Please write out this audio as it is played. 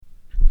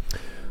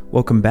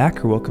Welcome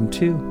back or welcome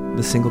to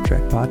the Single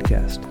Track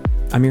Podcast.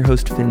 I'm your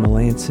host, Finn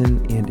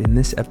Melanson, and in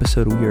this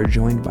episode we are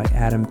joined by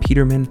Adam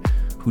Peterman,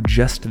 who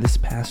just this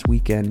past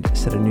weekend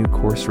set a new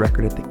course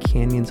record at the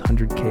Canyons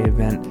 100K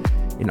event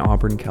in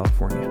Auburn,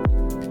 California.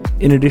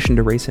 In addition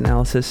to race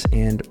analysis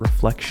and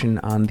reflection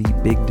on the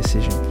big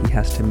decision he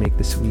has to make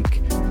this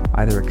week,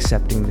 either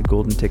accepting the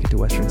golden ticket to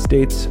Western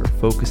States or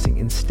focusing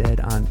instead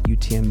on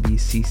UTMB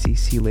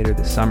CCC later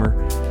this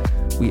summer,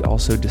 we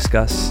also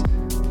discuss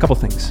a couple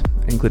things,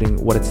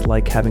 including what it's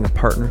like having a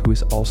partner who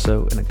is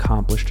also an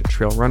accomplished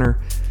trail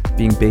runner,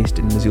 being based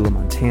in Missoula,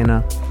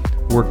 Montana,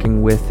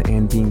 working with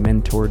and being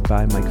mentored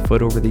by Mike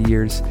Foote over the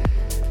years.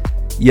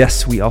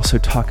 Yes, we also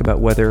talk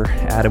about whether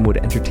Adam would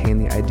entertain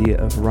the idea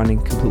of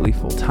running completely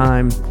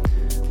full-time.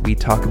 We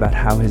talk about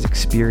how his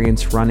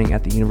experience running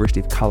at the University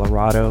of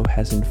Colorado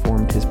has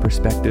informed his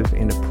perspective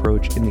and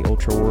approach in the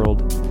ultra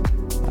world.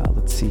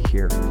 Let's see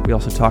here. We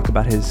also talk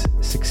about his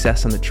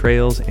success on the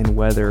trails and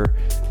whether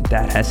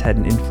that has had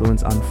an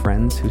influence on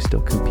friends who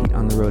still compete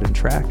on the road and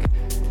track.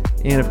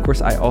 And of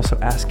course, I also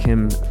ask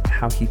him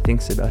how he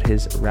thinks about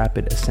his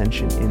rapid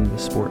ascension in the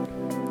sport.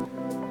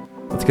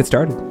 Let's get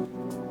started.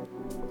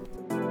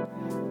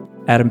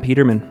 Adam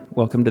Peterman,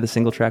 welcome to the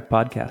Single Track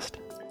Podcast.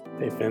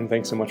 Hey Finn,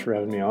 thanks so much for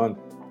having me on.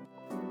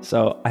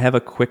 So I have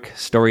a quick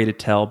story to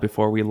tell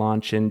before we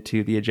launch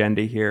into the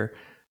agenda here.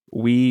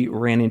 We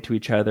ran into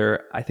each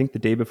other, I think the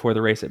day before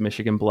the race at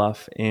Michigan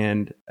Bluff,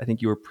 and I think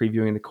you were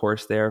previewing the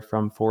course there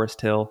from Forest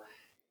Hill.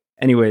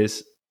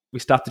 Anyways, we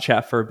stopped to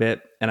chat for a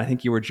bit, and I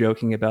think you were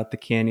joking about the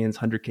Canyons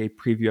 100K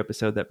preview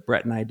episode that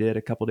Brett and I did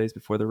a couple days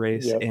before the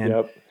race.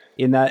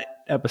 In that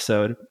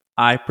episode,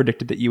 I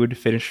predicted that you would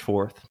finish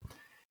fourth.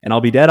 And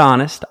I'll be dead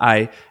honest,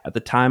 at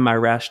the time, my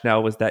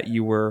rationale was that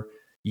you were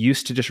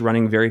used to just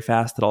running very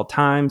fast at all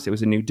times. It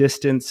was a new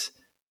distance.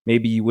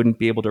 Maybe you wouldn't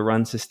be able to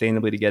run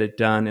sustainably to get it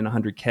done in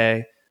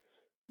 100K.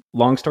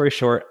 Long story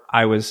short,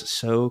 I was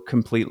so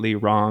completely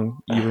wrong.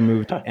 You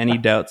removed any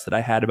doubts that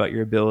I had about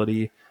your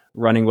ability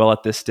running well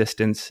at this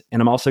distance.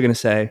 And I'm also going to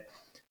say,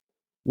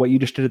 what you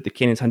just did at the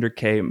Canyons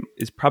 100K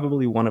is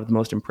probably one of the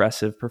most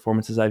impressive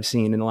performances I've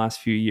seen in the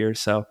last few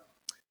years. So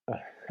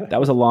that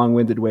was a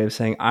long-winded way of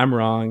saying I'm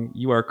wrong.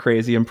 You are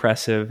crazy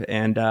impressive.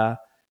 And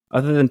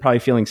other than probably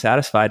feeling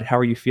satisfied, how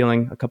are you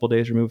feeling a couple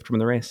days removed from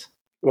the race?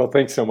 Well,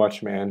 thanks so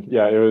much, man.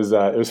 Yeah, it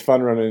was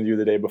fun running into you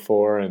the day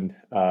before, and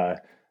I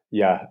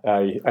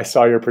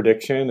saw your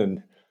prediction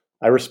and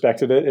I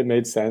respected it. It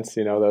made sense.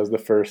 You know, that was the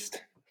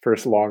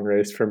first long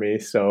race for me.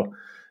 So,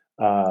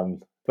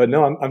 but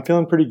no, I'm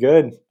feeling pretty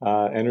good.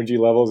 Energy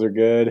levels are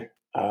good.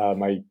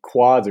 My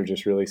quads are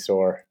just really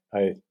sore.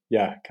 I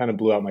kind of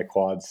blew out my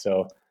quads.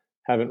 So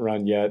haven't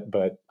run yet,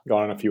 but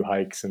gone on a few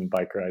hikes and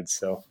bike rides.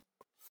 So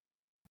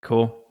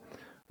cool.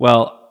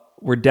 Well,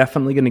 we're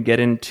definitely going to get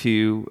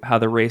into how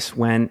the race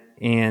went,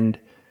 and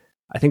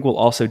I think we'll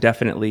also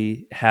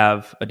definitely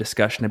have a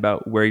discussion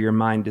about where your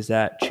mind is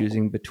at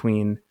choosing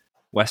between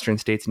Western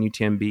States and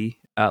UTMB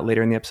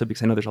later in the episode,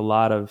 because I know there's a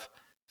lot of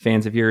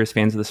fans of yours,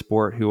 fans of the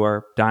sport, who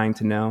are dying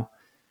to know.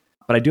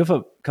 But I do have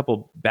a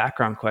couple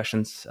background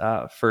questions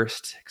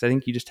first, because I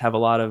think you just have a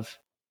lot of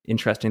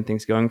interesting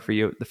things going for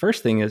you. The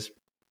first thing is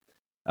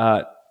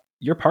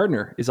your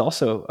partner is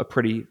also a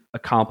pretty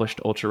accomplished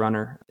ultra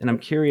runner. And I'm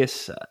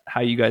curious how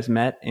you guys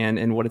met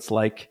and what it's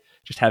like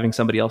just having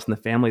somebody else in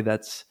the family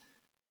that's,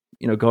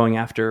 going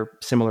after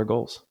similar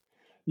goals.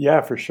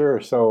 Yeah, for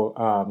sure. So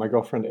my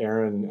girlfriend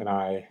Erin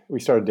and we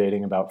started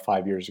dating about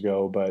 5 years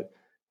ago, but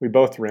we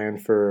both ran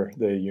for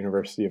the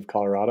University of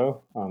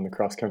Colorado on the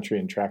cross country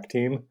and track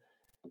team.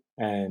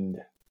 And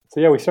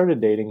so, we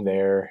started dating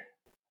there,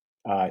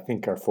 I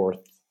think our fourth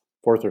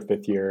or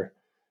fifth year.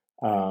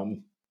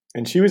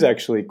 And she was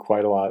actually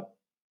quite a lot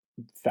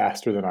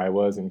faster than I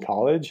was in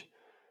college.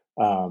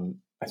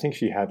 I think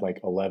she had like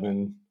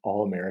 11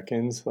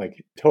 All-Americans,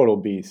 like total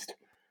beast.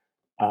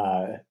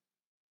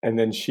 And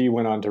then she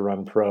went on to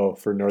run pro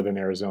for Northern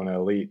Arizona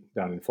Elite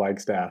down in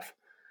Flagstaff.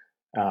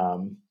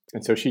 And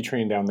so she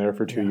trained down there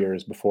for 2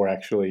 years before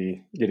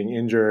actually getting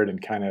injured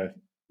and kind of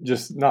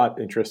just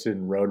not interested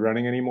in road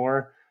running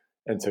anymore.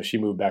 And so she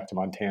moved back to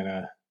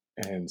Montana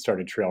and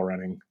started trail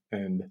running.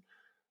 And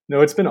no,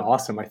 it's been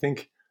awesome. I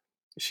think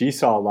she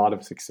saw a lot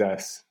of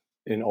success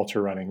in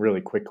ultra running really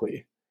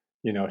quickly.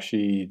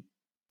 She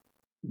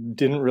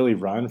didn't really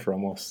run for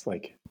almost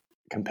like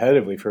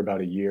competitively for about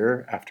a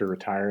year after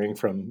retiring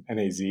from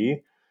NAZ.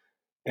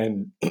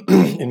 And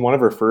in one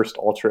of her first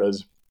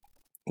ultras,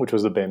 which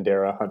was the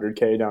Bandera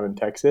 100K down in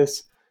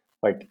Texas,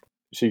 like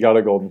she got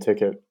a golden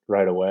ticket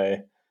right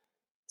away.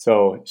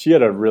 So she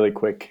had a really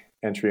quick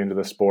entry into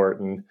the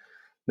sport. And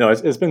no,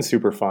 it's been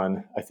super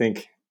fun. I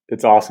think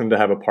it's awesome to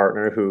have a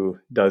partner who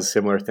does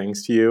similar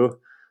things to you.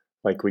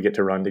 Like we get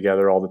to run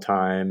together all the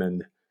time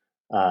and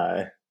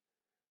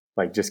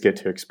like just get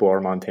to explore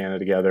Montana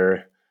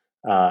together.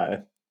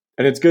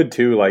 And it's good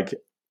too. Like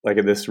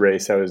at this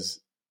race, I was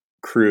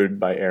crewed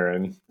by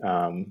Erin,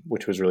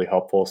 which was really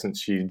helpful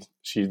since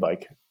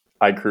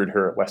I crewed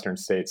her at Western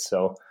States.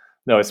 So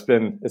no, it's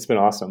been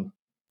awesome.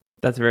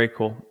 That's very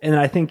cool. And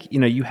I think,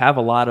 you have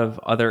a lot of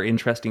other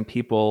interesting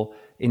people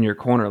in your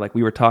corner. Like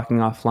we were talking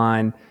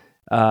offline.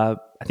 I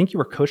think you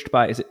were coached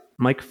by, is it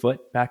Mike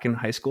Foote back in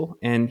high school?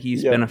 And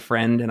he's been a Yep.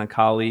 friend and a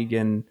colleague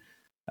and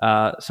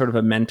sort of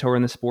a mentor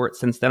in the sport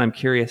since then. I'm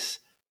curious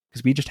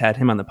because we just had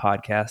him on the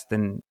podcast,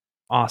 and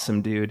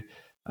awesome dude.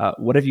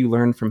 What have you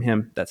learned from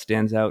him that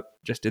stands out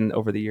just in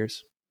over the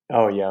years?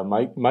 Oh yeah,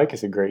 Mike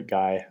is a great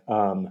guy.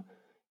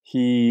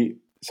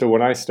 So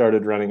when I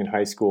started running in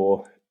high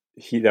school,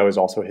 that was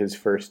also his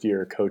first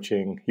year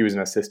coaching. He was an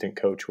assistant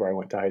coach where I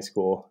went to high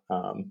school.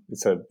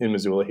 It's in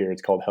Missoula here.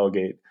 It's called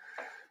Hellgate.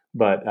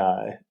 But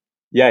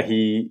yeah,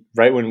 he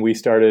right when we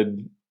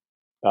started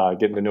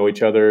getting to know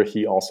each other,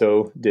 he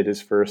also did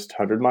his first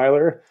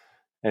 100-miler,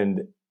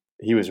 and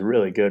he was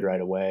really good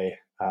right away.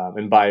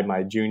 And by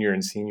my junior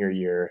and senior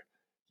year,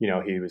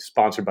 he was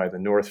sponsored by the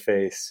North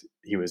Face.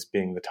 He was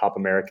being the top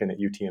American at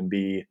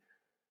UTMB,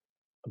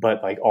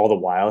 but like all the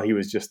while, he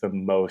was just the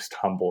most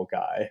humble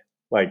guy.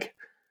 Like,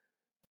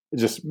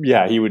 just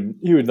yeah, he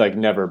would like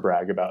never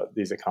brag about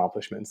these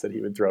accomplishments that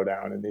he would throw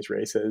down in these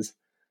races.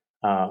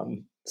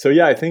 So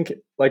yeah, I think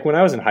like when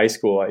I was in high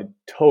school, I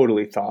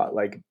totally thought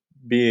like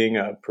being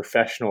a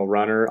professional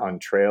runner on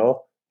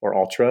trail or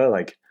ultra,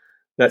 like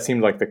that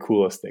seemed like the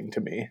coolest thing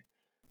to me.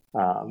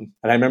 And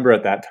I remember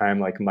at that time,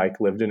 like Mike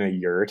lived in a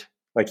yurt.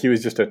 Like he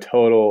was just a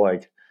total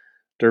like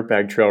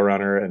dirtbag trail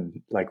runner,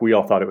 and like we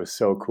all thought it was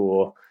so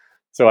cool.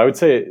 So I would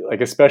say,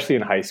 like especially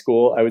in high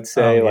school, I would Oh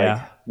say like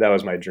yeah. that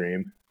was my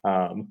dream.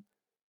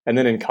 And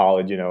then in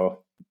college,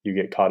 you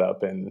get caught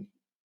up in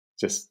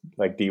just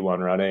like D1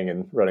 running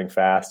and running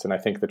fast, and I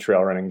think the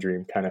trail running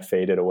dream kind of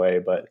faded away.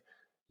 But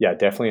yeah,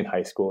 definitely in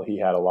high school, he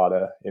had a lot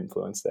of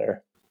influence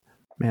there.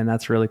 Man,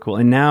 that's really cool.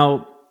 And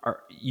now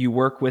you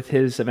work with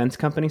his events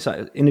company.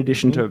 So in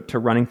addition Mm-hmm. to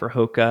running for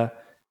Hoka,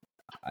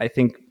 I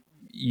think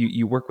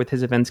you work with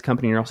his events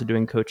company. And you're also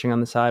doing coaching on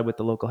the side with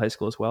the local high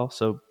school as well.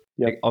 So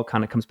it Yep, all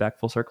kind of comes back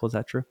full circle. Is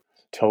that true?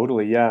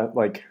 totally. Yeah,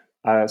 like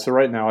so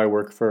right now I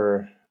work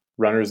for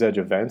Runner's Edge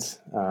Events.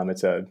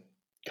 It's a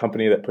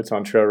company that puts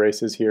on trail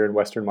races here in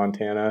Western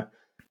Montana.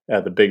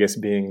 The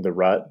biggest being the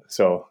Rut.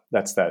 So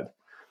that's that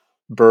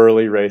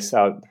Burley race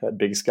out at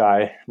Big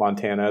Sky,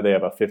 Montana. They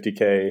have a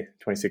 50K,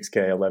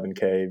 26K,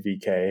 11K,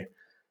 VK.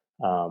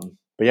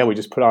 But yeah, we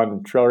just put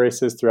on trail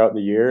races throughout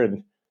the year,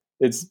 and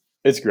it's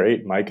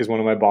great. Mike is one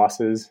of my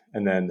bosses,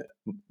 and then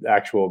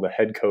the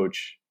head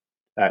coach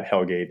at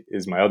Hellgate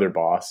is my other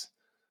boss.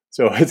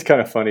 So it's kind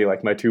of funny.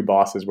 Like my two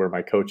bosses were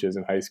my coaches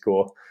in high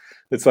school.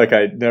 It's like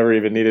I never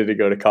even needed to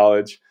go to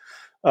college.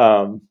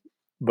 Um,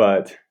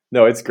 but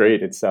no, it's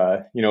great. It's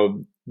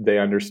they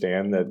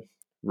understand that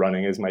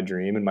running is my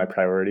dream and my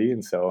priority,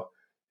 and so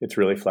it's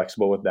really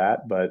flexible with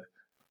that. But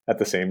at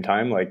the same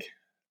time, like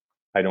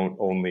I don't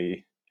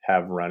only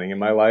have running in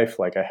my life,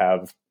 like I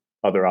have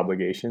other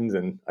obligations,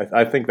 and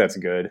I think that's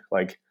good.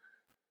 Like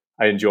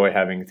I enjoy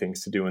having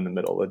things to do in the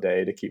middle of the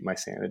day to keep my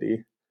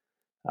sanity.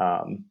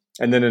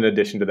 And then in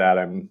addition to that,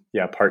 I'm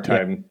Yeah.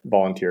 part-time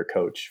volunteer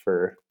coach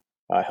for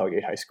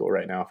Hellgate High School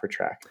right now for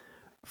track.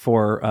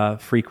 For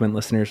frequent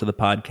listeners of the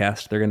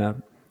podcast, they're going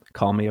to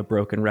call me a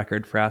broken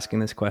record for asking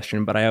this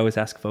question. But I always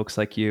ask folks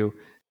like you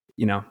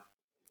know,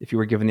 if you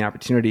were given the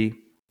opportunity,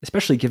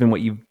 especially given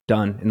what you've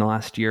done in the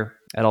last year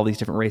at all these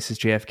different races,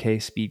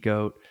 JFK, Speed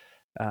Goat,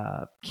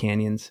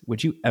 Canyons,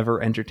 would you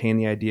ever entertain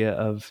the idea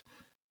of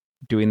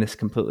doing this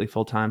completely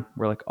full time,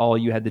 where like all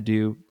you had to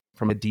do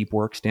from a deep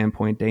work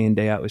standpoint, day in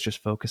day out, was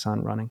just focus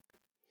on running?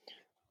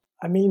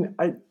 I mean,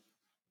 I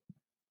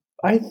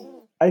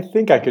I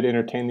think I could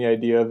entertain the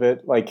idea of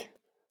it. Like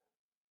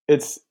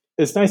it's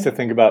it's nice to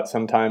think about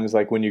sometimes,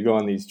 like when you go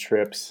on these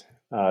trips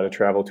to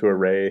travel to a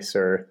race,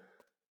 or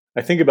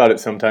I think about it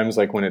sometimes,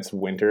 like when it's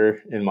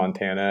winter in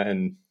Montana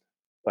and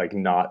like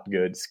not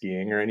good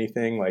skiing or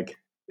anything. Like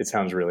it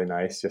sounds really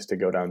nice just to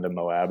go down to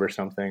Moab or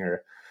something,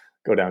 or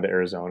go down to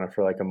Arizona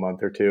for like a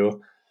month or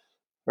two,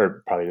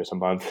 or probably just a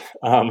month.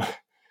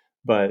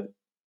 But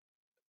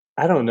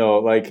I don't know.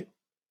 Like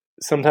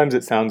sometimes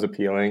it sounds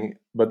appealing,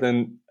 but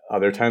then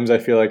other times I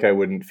feel like I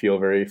wouldn't feel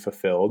very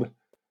fulfilled.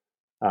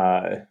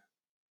 Uh,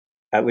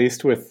 at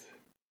least with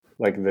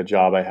like the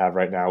job I have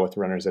right now with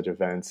Runner's Edge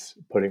Events,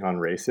 putting on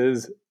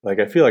races, like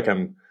I feel like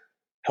I'm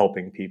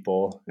helping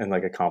people and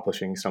like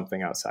accomplishing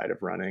something outside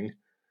of running.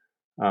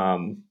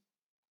 Um,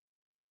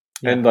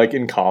 Yeah. and like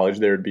in college,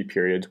 there would be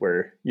periods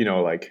where,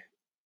 like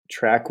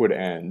track would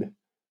end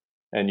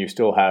and you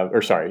still have,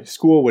 or sorry,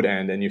 school would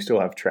end and you still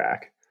have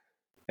track.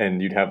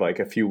 And you'd have like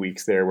a few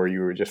weeks there where you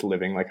were just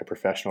living like a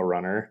professional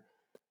runner.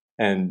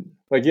 And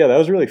like, yeah, that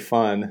was really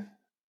fun,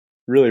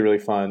 really, really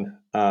fun.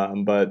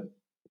 But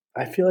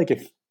I feel like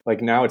if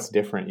like now it's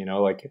different,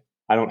 like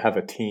I don't have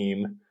a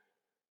team.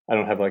 I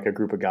don't have like a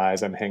group of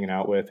guys I'm hanging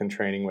out with and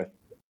training with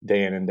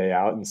day in and day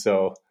out. And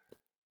so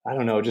I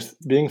don't know,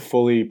 just being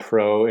fully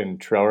pro in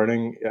trail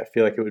running, I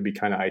feel like it would be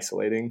kind of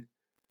isolating,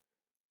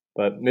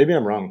 but maybe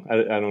I'm wrong.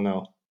 I don't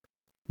know.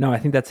 No, I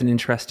think that's an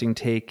interesting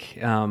take.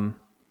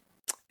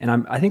 And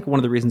I think one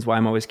of the reasons why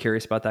I'm always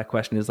curious about that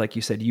question is, like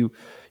you said, you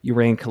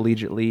ran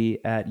collegiately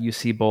at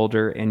UC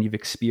Boulder, and you've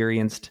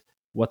experienced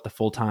what the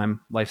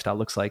full-time lifestyle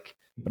looks like.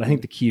 But I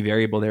think the key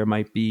variable there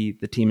might be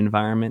the team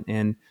environment.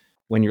 And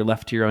when you're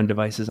left to your own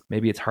devices,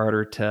 maybe it's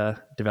harder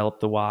to develop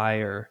the why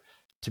or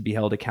to be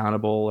held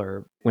accountable,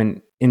 or when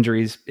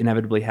injuries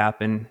inevitably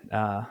happen.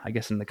 I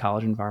guess in the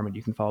college environment,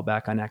 you can fall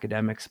back on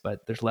academics,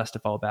 but there's less to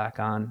fall back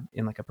on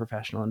in like a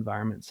professional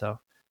environment. So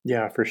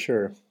Yeah, for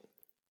sure.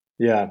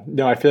 Yeah,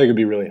 no, I feel like it'd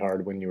be really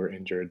hard when you were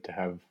injured to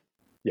have,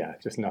 yeah,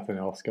 just nothing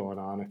else going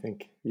on. I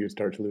think you would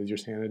start to lose your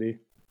sanity.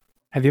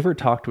 have you ever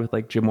talked with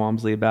like Jim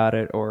Walmsley about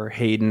it, or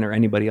Hayden, or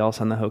anybody else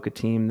on the Hoka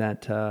team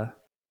that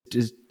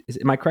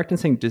am I correct in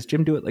saying, does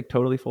Jim do it like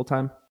totally full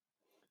time?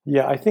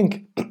 Yeah, I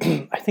think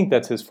I think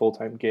that's his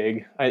full-time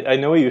gig. I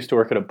know he used to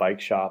work at a bike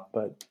shop,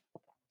 but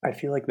I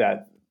feel like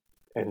that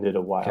ended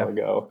a while Okay.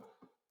 ago.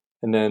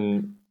 And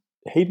then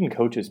Hayden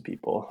coaches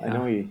people. Yeah.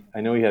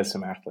 I know he has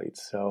some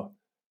athletes, so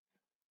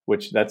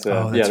which that's a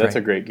Oh, yeah, that's that's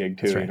right. a great gig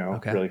That's too, right.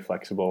 Okay. really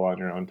flexible on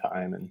your own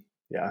time and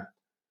yeah.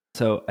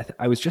 So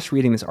I was just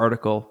reading this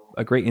article,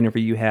 a great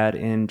interview you had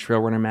in Trail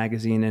Runner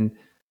magazine, and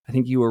I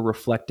think you were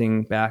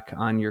reflecting back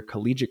on your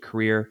collegiate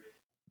career,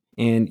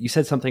 and you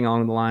said something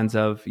along the lines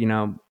of,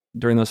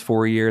 during those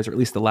 4 years, or at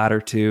least the latter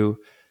two,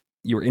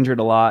 you were injured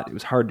a lot. It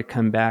was hard to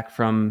come back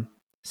from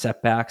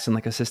setbacks in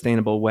like a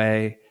sustainable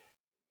way,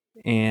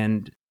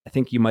 and I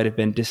think you might have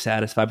been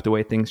dissatisfied with the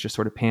way things just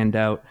sort of panned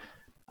out.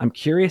 I'm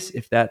curious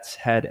if that's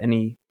had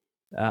any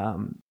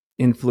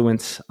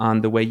influence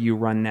on the way you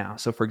run now.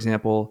 So, for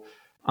example,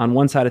 on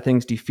one side of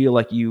things, do you feel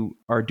like you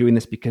are doing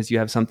this because you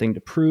have something to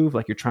prove,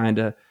 like you're trying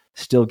to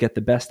still get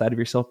the best out of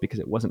yourself because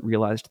it wasn't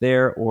realized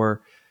there?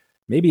 Or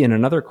maybe in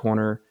another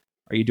corner,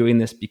 are you doing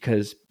this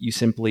because you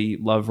simply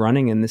love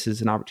running and this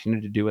is an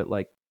opportunity to do it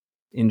like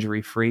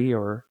injury free,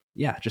 or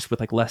yeah, just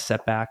with like less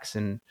setbacks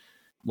and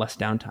less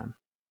downtime?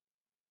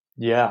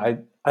 Yeah,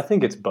 I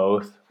think it's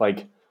both.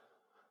 Like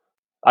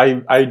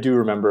I do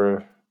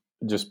remember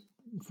just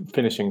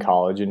finishing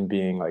college and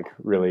being like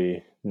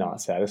really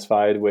not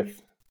satisfied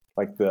with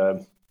like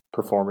the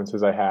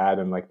performances I had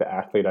and like the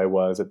athlete I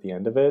was at the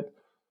end of it.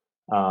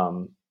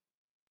 Um,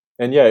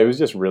 and yeah, it was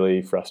just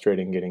really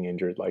frustrating getting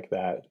injured like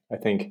that. I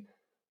think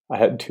I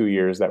had 2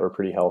 years that were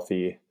pretty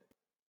healthy,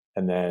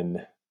 and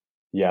then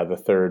yeah, the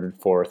third,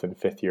 fourth, and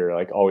fifth year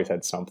like always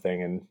had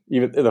something, and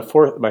even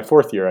my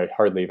fourth year I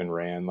hardly even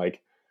ran.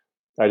 Like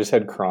I just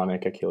had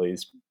chronic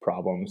Achilles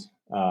problems.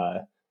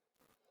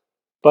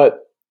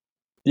 But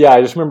yeah,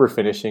 I just remember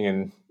finishing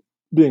and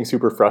being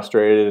super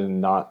frustrated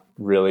and not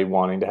really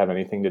wanting to have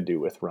anything to do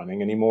with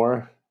running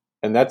anymore.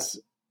 And that's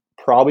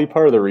probably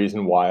part of the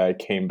reason why I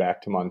came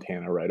back to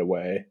Montana right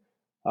away.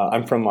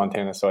 I'm from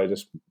Montana, so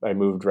I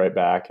moved right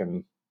back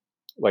and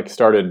like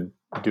started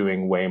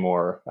doing way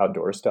more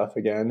outdoor stuff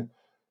again.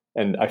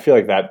 And I feel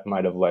like that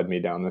might have led me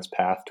down this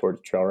path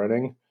towards trail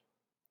running.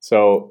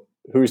 So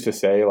who's to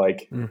say,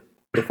 like, Mm.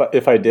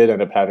 if I did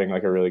end up having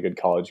like a really good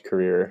college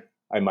career,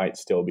 I might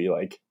still be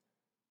like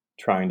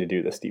trying to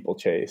do the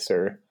steeplechase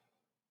or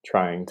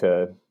trying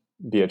to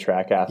be a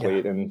track Yeah.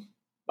 athlete. And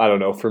I don't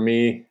know, for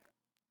me,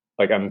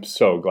 like I'm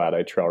so glad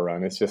I trail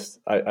run. It's just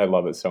I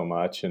love it so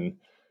much, and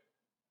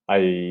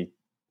I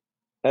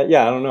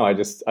yeah, I don't know.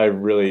 I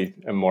really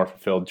am more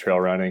fulfilled trail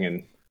running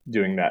and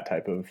doing that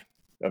type of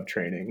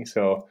training.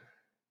 So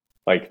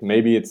like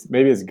maybe it's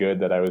good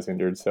that I was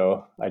injured,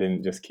 so I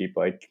didn't just keep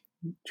like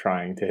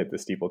trying to hit the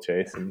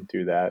steeplechase and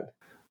do that.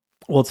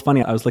 Well, it's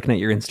funny. I was looking at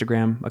your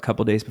Instagram a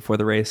couple days before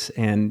the race,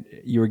 and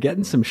you were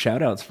getting some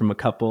shout outs from a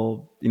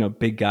couple,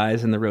 big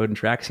guys in the road and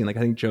track scene. Like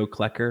I think Joe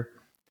Klecker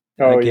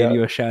Oh gave yeah.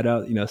 you a shout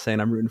out,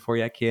 saying I'm rooting for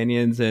you at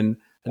Canyons. And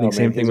I Oh think man,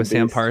 same thing he's a with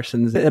Sam beast.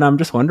 Parsons. And I'm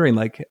just wondering,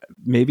 like,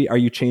 maybe are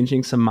you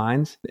changing some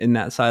minds in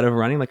that side of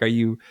running? Like, are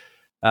you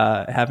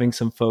having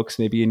some folks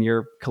maybe in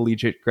your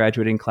collegiate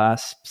graduating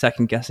class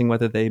second guessing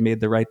whether they made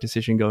the right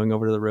decision going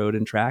over to the road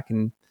and track,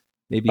 and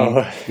maybe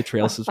Oh. the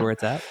trails is where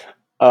it's at?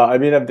 I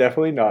mean, I'm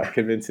definitely not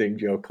convincing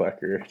Joe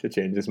Klecker to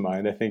change his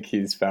mind. I think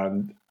he's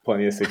found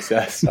plenty of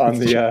success on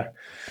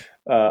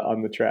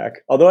the track.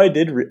 Although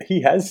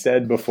he has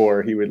said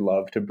before he would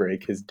love to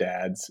break his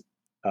dad's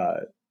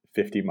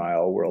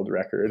 50-mile world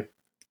record.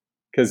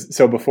 Because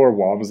so before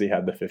Walmsley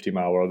had the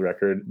 50-mile world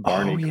record, Oh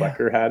Barney yeah,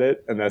 Klecker had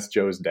it, and that's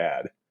Joe's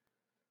dad,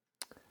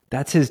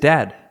 that's his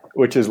dad.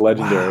 which is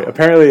legendary. Wow.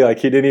 Apparently, like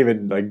he didn't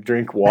even like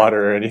drink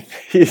water or anything.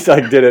 He's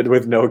like did it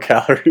with no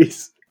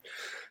calories.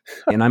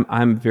 And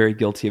I'm very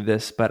guilty of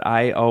this, but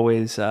I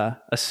always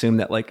assume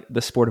that like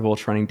the sport of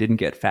ultra running didn't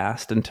get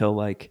fast until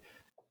like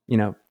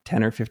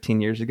 10 or 15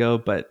 years ago.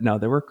 But no,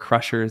 there were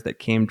crushers that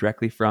came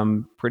directly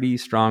from pretty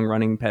strong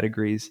running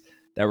pedigrees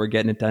that were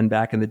getting it done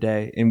back in the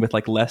day, and with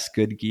like less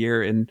good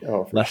gear and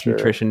Oh, for less sure.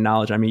 nutrition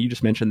knowledge. I mean, you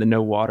just mentioned the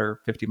no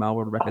water 50-mile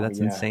world record. Oh That's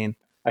yeah. insane.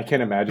 I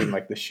can't imagine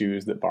like the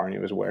shoes that Barney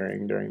was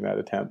wearing during that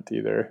attempt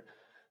either.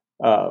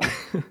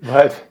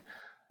 But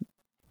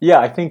yeah,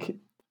 I think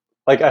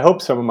like I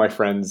hope some of my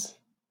friends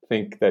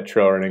think that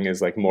trail running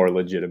is like more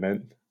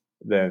legitimate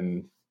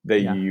than they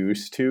Yeah.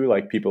 used to.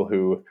 Like people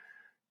who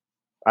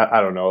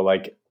I don't know,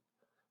 like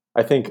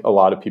I think a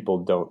lot of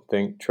people don't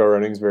think trail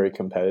running is very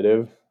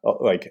competitive.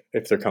 Like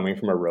if they're coming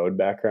from a road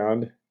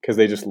background, because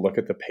they just look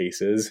at the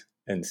paces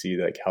and see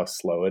like how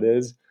slow it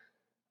is.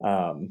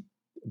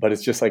 But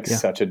it's just like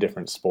such a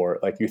different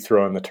sport. Like you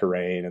throw in the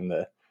terrain and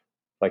the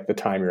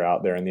time you're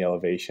out there and the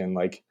elevation,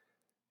 like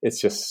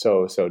it's just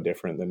so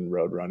different than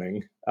road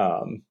running.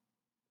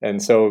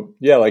 And so,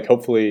 yeah, like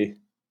hopefully,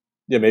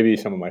 maybe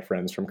some of my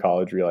friends from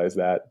college realize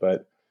that,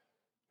 but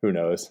who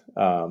knows?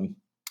 One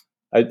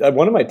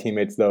of my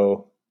teammates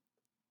though,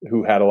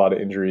 who had a lot of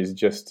injuries,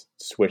 just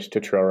switched to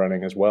trail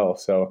running as well.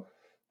 So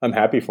I'm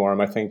happy for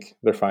him. I think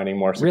they're finding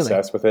more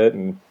success with it.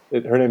 And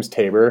her name's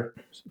Tabor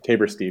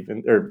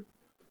Stevens, or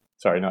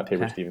sorry, not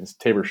Tabor Stevens,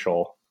 Tabor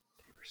Scholl.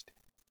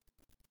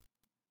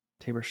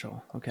 Tabor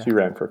Scholl. Okay. She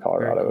ran for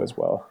Colorado as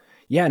well.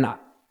 Yeah. And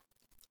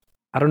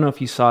I don't know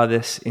if you saw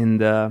this in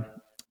the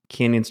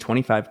Canyons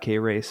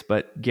 25K race,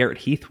 but Garrett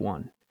Heath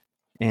won.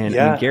 And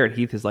I mean, Garrett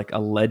Heath is like a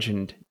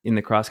legend in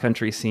the cross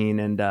country scene.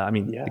 And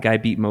the guy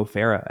beat Mo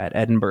Farah at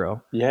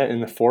Edinburgh. Yeah,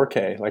 in the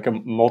 4K, like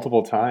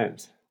multiple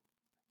times.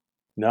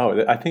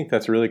 No, I think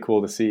that's really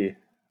cool to see.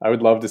 I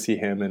would love to see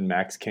him and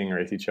Max King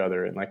race each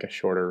other in like a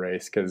shorter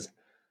race because,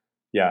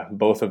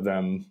 both of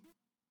them,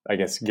 I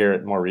guess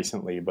Garrett more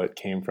recently, but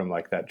came from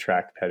like that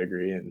track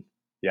pedigree. And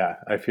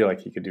I feel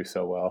like he could do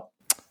so well.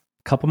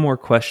 A couple more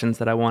questions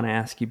that I want to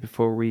ask you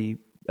before we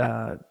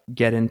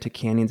get into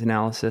Canyons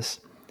analysis.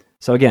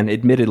 So again,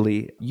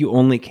 admittedly, you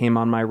only came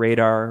on my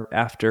radar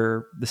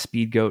after the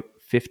Speed Goat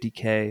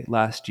 50K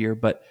last year.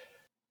 But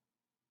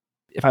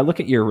if I look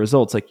at your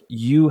results, like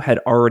you had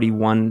already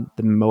won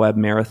the Moab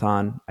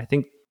Marathon, I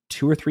think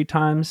 2 or 3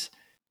 times,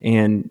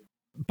 and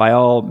by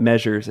all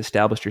measures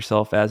established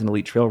yourself as an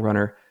elite trail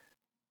runner.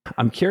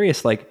 I'm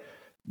curious, like,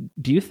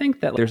 do you think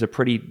that there's a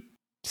pretty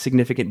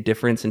significant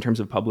difference in terms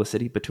of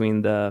publicity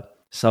between the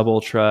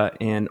sub-ultra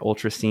and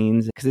ultra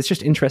scenes? Because it's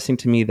just interesting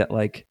to me that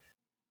like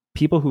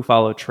people who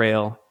follow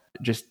trail,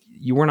 just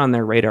you weren't on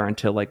their radar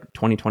until like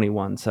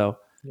 2021. So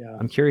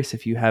I'm curious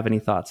if you have any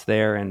thoughts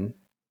there. And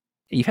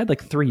you've had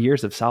like 3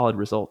 years of solid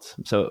results.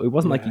 So it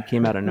wasn't like you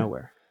came out of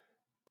nowhere.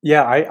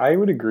 Yeah, I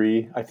would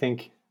agree. I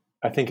think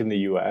in the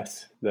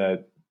US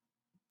that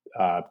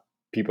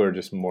people are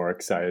just more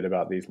excited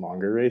about these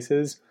longer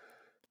races.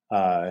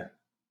 I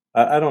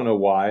don't know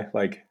why.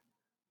 Like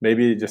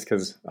maybe just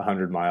because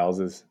 100 miles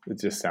it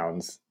just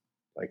sounds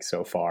like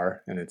so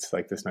far, and it's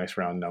like this nice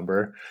round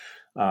number.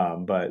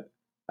 But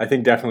I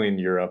think definitely in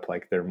Europe,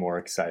 like they're more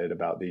excited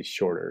about these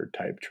shorter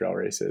type trail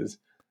races.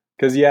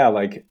 Because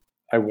like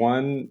I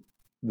won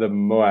the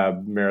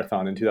Moab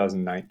Marathon in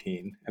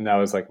 2019, and that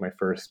was like my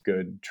first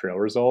good trail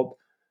result.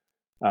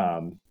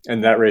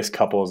 And that race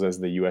couples as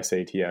the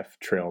USATF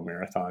Trail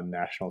Marathon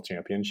National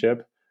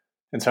Championship.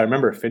 And so I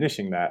remember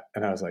finishing that,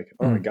 and I was like,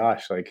 oh my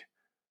gosh, like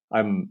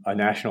I'm a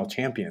national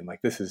champion.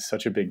 Like this is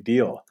such a big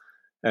deal.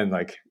 And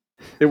like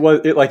it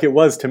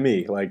was to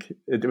me, like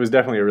it was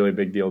definitely a really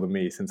big deal to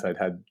me since I'd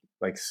had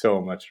like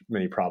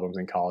many problems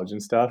in college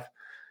and stuff.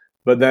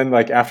 But then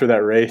like after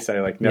that race, I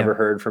like never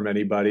heard from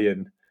anybody.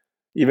 And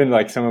even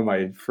like some of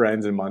my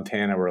friends in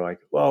Montana were like,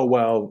 oh,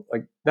 well,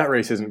 like that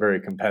race isn't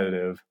very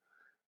competitive.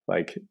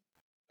 Like,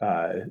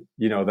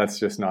 that's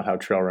just not how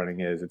trail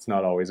running is. It's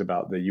not always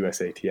about the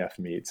USATF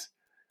meets.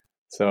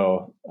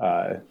 So,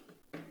 I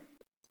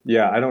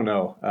don't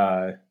know.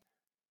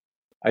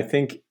 I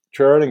think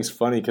trail running is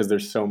funny because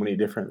there's so many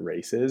different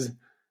races,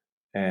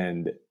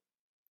 and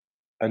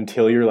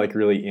until you're like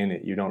really in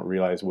it, you don't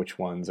realize which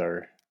ones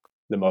are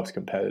the most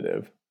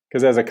competitive.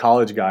 Because as a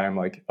college guy, I'm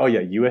like, oh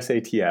yeah,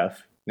 USATF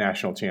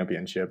National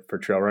Championship for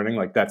trail running,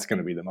 like that's going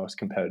to be the most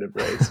competitive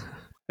race.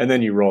 And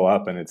then you roll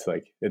up and it's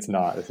like, it's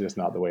just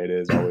not the way it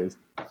is always.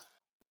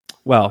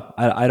 Well,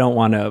 I don't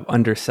want to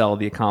undersell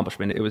the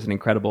accomplishment. It was an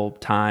incredible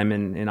time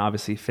and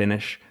obviously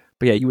finish.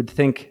 But yeah, you would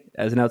think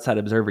as an outside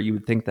observer, you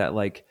would think that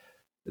like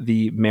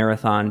the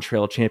marathon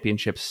trail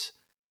championships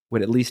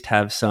would at least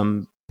have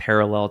some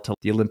parallel to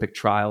the Olympic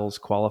trials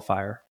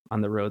qualifier on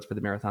the roads for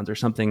the marathons or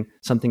something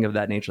of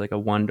that nature, like a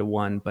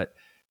 1-to-1. But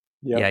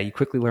you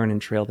quickly learn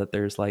in trail that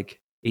there's like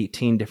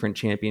 18 different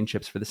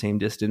championships for the same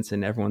distance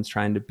and everyone's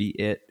trying to beat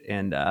it.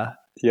 And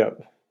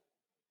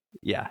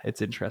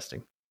it's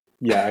interesting.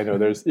 Yeah, I know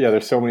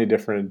there's so many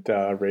different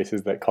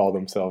races that call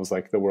themselves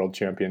like the world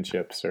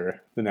championships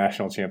or the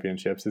national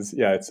championships.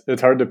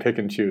 It's hard to pick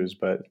and choose,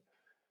 but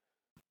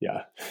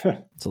yeah.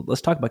 So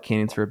let's talk about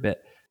canyons for a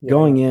bit. Yeah.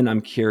 Going in,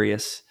 I'm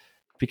curious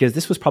because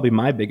this was probably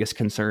my biggest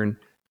concern.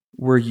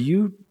 Were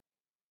you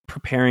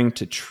preparing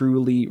to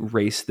truly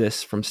race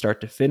this from start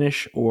to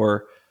finish,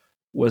 or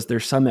was there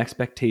some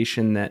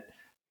expectation that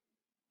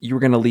you were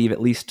going to leave at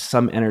least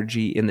some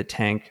energy in the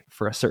tank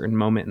for a certain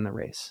moment in the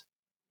race?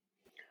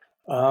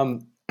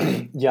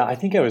 I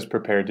think I was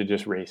prepared to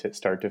just race it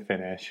start to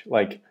finish.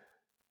 Like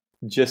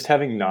just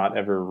having not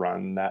ever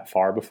run that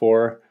far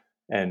before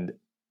and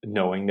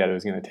knowing that it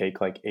was going to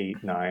take like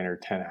 8, 9 or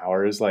 10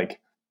 hours.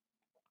 Like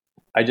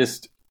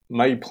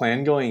my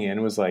plan going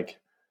in was like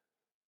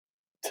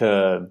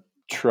to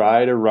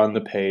try to run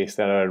the pace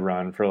that I would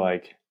run for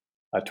like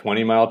a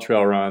 20-mile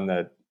trail run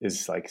that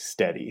is like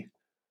steady.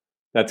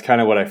 That's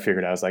kind of what I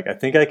figured. I was like, I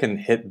think I can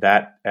hit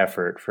that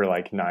effort for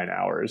like 9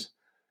 hours.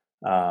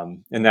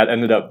 And that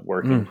ended up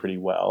working pretty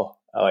well.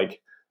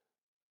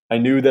 I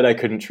knew that I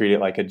couldn't treat it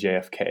like a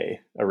JFK,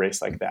 a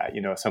race like that,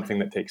 something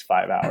that takes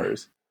 5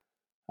 hours.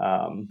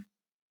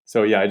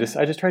 So yeah, I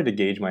just tried to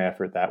gauge my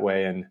effort that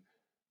way. And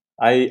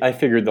I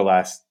figured the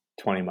last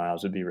 20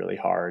 miles would be really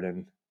hard.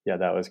 And yeah,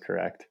 that was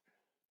correct.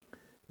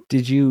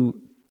 Did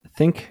you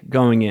think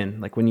going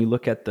in, like when you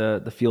look at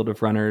the field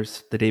of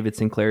runners, the David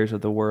Sinclairs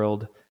of the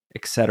world,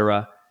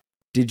 etc.,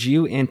 did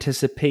you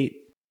anticipate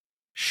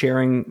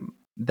sharing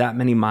that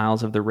many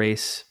miles of the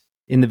race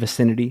in the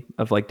vicinity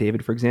of like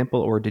David, for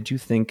example? Or did you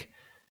think,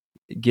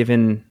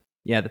 given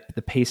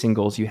the pacing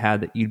goals you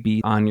had, that you'd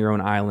be on your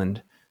own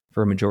island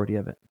for a majority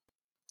of it?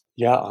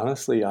 Yeah,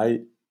 honestly,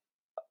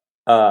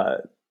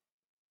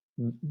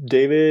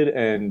 David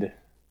and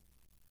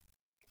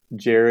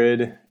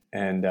Jared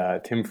and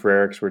Tim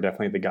Frerichs were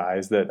definitely the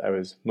guys that I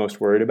was most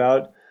worried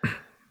about.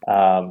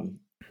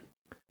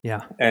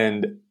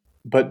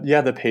 But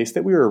yeah, the pace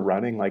that we were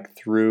running like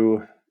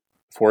through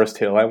Forest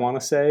Hill, I want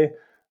to say,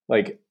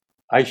 like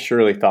I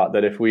surely thought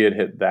that if we had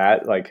hit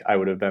that, like I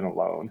would have been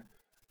alone.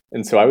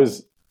 And so I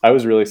was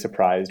really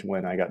surprised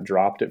when I got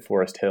dropped at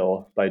Forest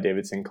Hill by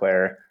David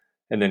Sinclair,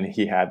 and then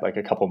he had like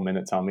a couple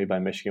minutes on me by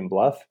Michigan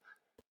Bluff.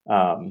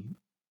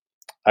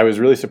 I was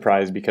really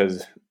surprised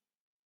because,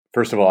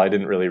 first of all, I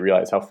didn't really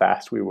realize how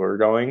fast we were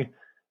going.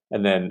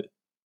 And then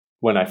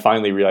when I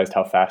finally realized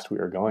how fast we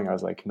were going, I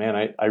was like,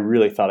 man, I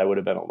really thought I would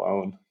have been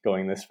alone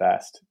going this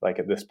fast, like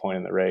at this point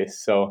in the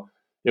race. So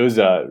it was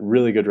a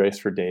really good race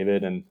for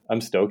David, and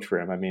I'm stoked for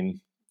him. I mean,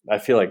 I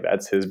feel like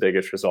that's his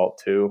biggest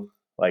result too.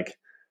 Like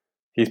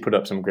he's put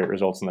up some great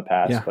results in the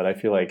past, but I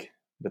feel like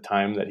the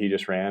time that he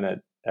just ran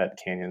at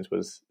Canyons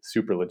was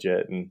super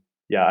legit. And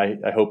yeah,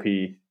 I hope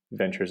he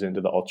ventures into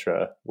the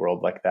ultra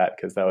world like that,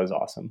 because that was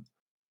awesome.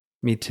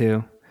 Me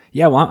too.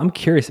 Yeah, well, I'm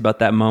curious about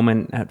that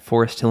moment at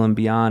Forest Hill and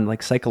beyond.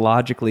 Like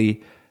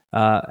psychologically,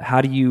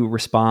 how do you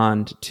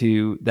respond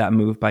to that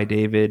move by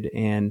David,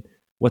 and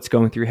what's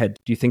going through your head?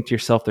 Do you think to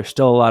yourself, there's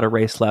still a lot of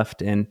race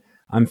left and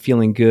I'm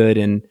feeling good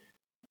and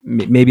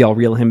maybe I'll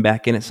reel him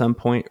back in at some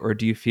point? Or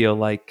do you feel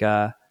like,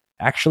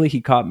 actually he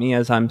caught me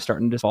as I'm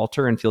starting to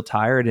falter and feel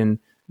tired and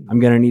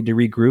I'm going to need to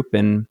regroup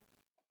and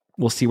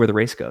we'll see where the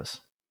race goes?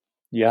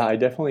 Yeah, I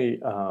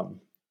definitely,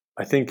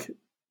 I think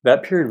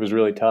that period was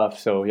really tough.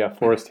 So yeah,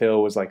 Forest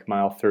Hill was like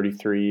mile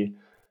 33,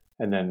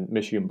 and then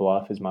Michigan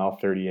Bluff is mile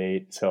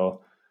 38. So,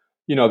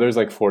 there's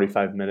like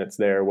 45 minutes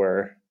there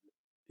where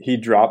he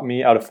dropped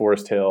me out of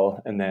Forest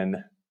Hill, and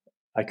then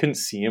I couldn't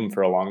see him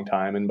for a long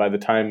time. And by the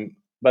time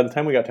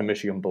we got to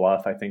Michigan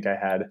Bluff, I think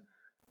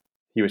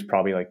he was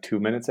probably like 2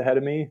 minutes ahead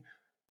of me.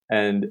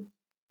 And,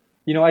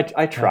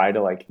 I try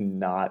to like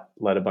not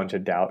let a bunch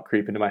of doubt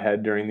creep into my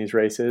head during these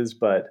races,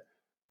 but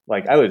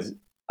like I was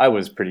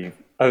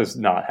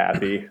not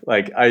happy.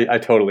 Like I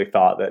totally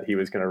thought that he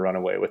was going to run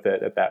away with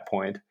it at that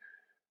point.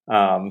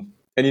 And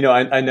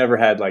I never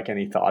had like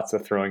any thoughts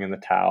of throwing in the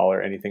towel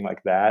or anything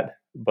like that.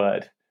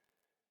 But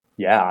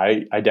yeah,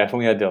 I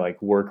definitely had to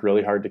like work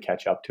really hard to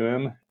catch up to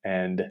him.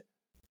 And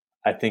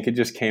I think it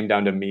just came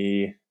down to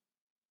me.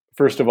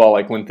 First of all,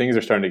 like when things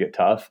are starting to get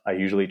tough, I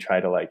usually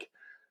try to like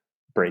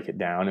break it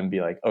down and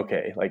be like,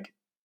 okay, like,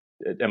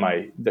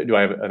 do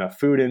I have enough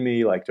food in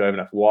me? Like, do I have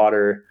enough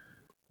water?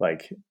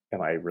 Like,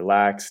 am I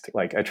relaxed?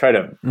 Like I try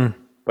to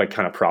like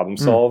kind of problem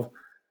solve.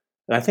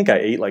 And I think I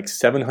ate like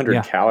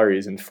 700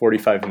 calories in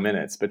 45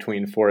 minutes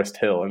between Forest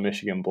Hill and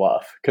Michigan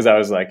Bluff. Cause I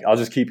was like, I'll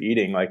just keep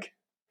eating. Like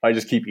if I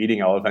just keep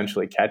eating, I'll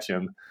eventually catch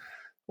him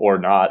or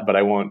not, but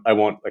I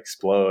won't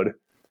explode.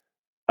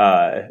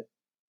 And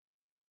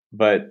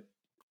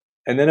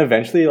then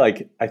eventually,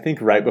 like, I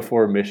think right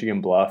before Michigan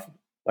Bluff,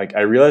 like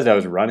I realized I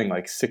was running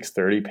like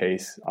 6:30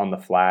 pace on the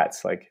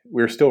flats. Like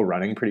we were still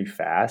running pretty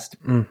fast.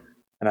 And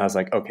I was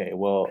like, okay,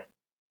 well,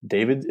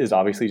 David is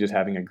obviously just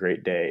having a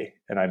great day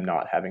and I'm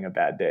not having a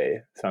bad day.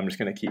 So I'm just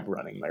going to keep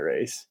running my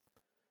race.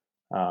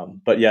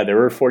 But yeah, there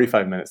were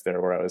 45 minutes there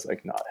where I was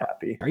like not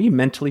happy. Are you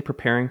mentally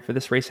preparing for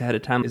this race ahead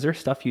of time? Is there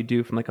stuff you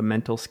do from like a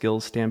mental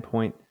skills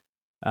standpoint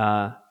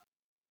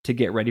to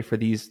get ready for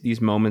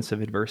these moments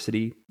of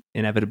adversity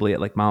inevitably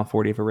at like mile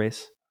 40 of a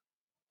race?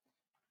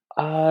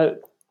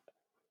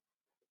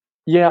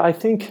 Yeah, I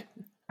think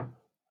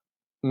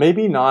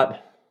maybe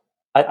not.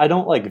 I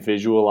don't like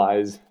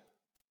visualize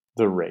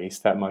the race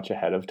that much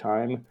ahead of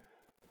time,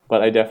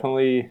 but I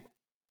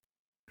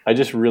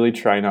just really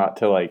try not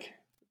to like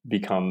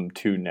become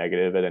too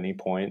negative at any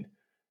point.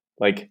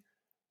 Like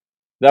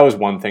that was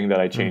one thing that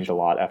I changed a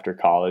lot after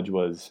college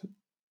was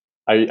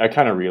I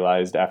kind of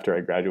realized after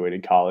I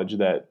graduated college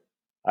that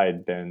I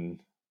had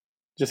been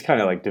just kind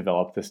of like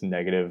developed this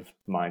negative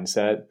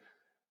mindset.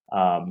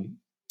 And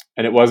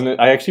it wasn't,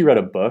 I actually read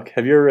a book.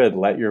 Have you ever read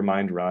Let Your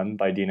Mind Run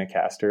by Dina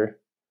Castor?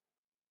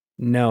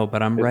 No,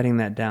 but I'm writing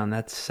that down.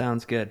 That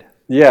sounds good.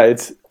 Yeah,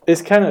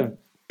 it's kind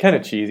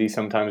of cheesy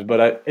sometimes,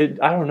 but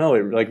I don't know,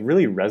 it like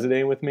really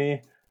resonated with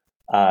me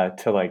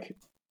to like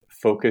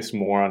focus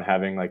more on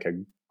having like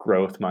a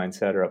growth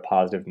mindset or a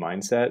positive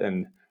mindset,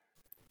 and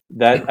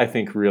that I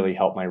think really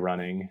helped my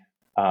running.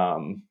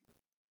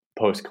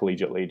 post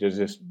collegiately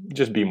to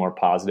just be more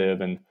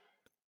positive, and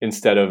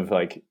instead of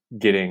like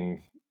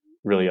getting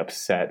really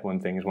upset when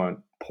things went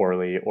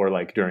poorly, or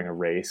like during a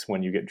race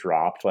when you get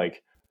dropped,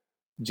 like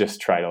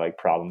just try to like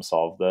problem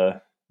solve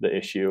the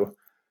issue.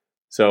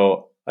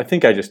 So I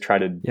think I just try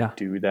to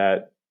do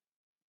that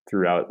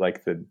throughout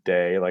like the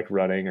day, like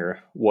running or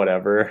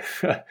whatever.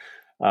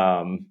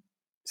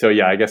 So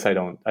yeah, I guess I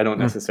don't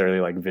necessarily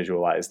like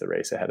visualize the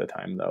race ahead of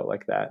time though,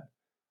 like that.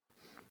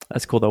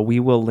 That's cool though. We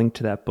will link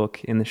to that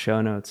book in the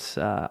show notes.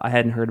 I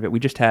hadn't heard of it. We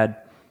just had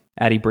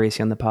Addie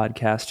Bracey on the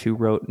podcast, who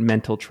wrote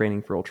Mental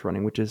Training for Ultra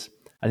Running, which is,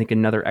 I think,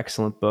 another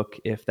excellent book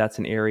if that's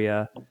an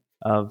area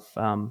of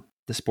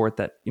the sport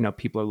that, you know,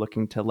 people are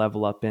looking to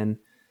level up in.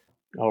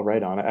 Oh,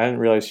 right on. I didn't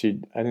realize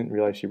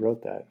she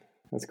wrote that.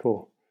 That's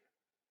cool.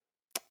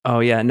 Oh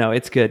yeah, no,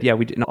 it's good. Yeah,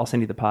 I'll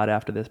send you the pod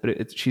after this,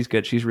 but she's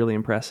good. She's really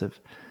impressive.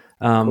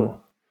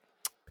 Cool.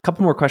 A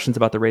couple more questions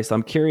about the race.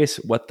 I'm curious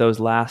what those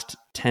last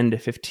 10 to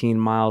 15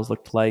 miles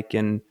looked like,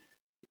 and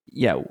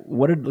yeah,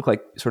 what did it look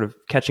like sort of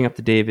catching up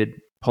to David,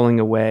 pulling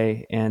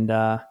away, and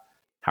how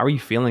are you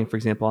feeling, for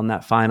example, on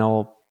that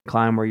final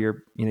climb where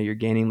you're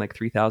gaining like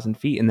 3,000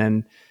 feet, and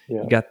then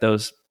you got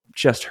those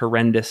just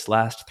horrendous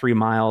last 3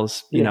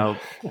 miles, you know,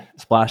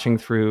 splashing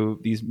through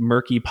these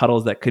murky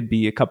puddles that could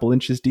be a couple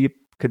inches deep,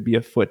 could be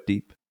a foot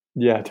deep.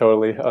 Yeah,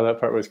 totally. Oh, that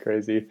part was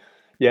crazy.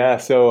 Yeah.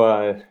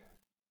 So,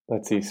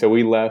 let's see. So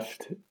we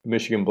left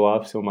Michigan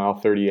Bluff, so mile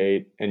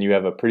 38, and you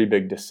have a pretty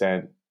big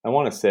descent. I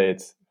want to say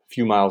it's a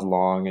few miles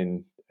long,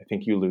 and I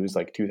think you lose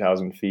like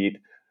 2,000 feet.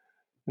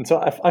 And so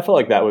I felt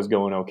like that was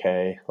going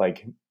okay.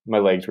 Like my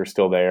legs were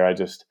still there.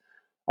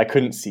 I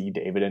couldn't see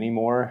David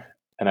anymore.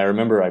 And I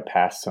remember I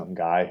passed some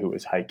guy who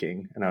was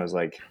hiking, and I was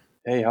like,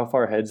 hey, how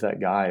far ahead's that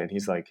guy? And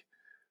he's like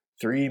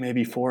 3,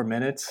 maybe 4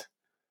 minutes.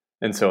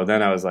 And so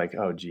then I was like,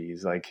 oh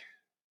geez, like,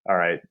 all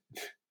right,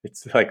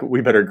 it's like,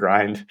 we better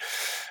grind.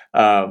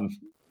 And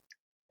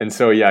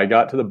so, yeah, I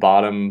got to the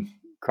bottom,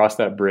 crossed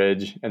that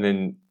bridge, and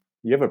then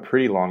you have a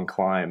pretty long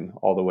climb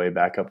all the way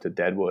back up to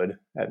Deadwood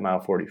at mile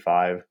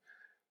 45.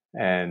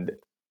 And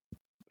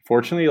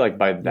fortunately, like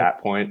by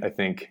that point, I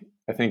think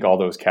all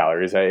those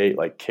calories I ate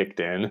like kicked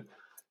in,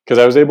 because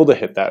I was able to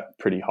hit that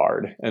pretty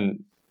hard.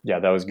 And yeah,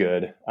 that was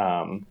good.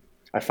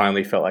 I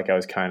finally felt like I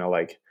was kind of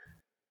like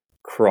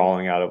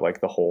crawling out of like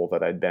the hole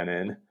that I'd been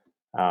in.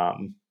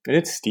 And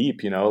it's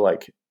steep, you know,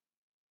 like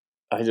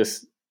I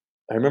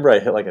remember I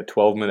hit like a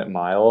 12-minute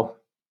mile,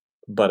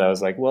 but I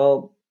was like,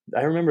 well,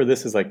 I remember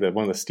this is like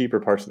one of the steeper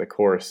parts of the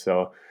course.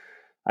 So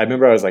I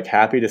remember I was like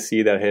happy to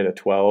see that I hit a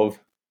 12.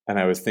 And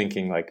I was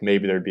thinking like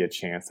maybe there'd be a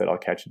chance that I'll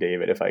catch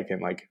David if I can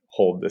like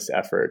hold this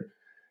effort.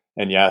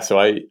 And yeah, so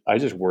I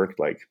just worked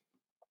like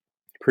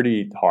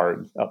pretty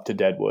hard up to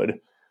Deadwood.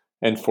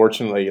 And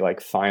fortunately,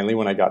 like finally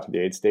when I got to the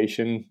aid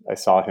station, I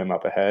saw him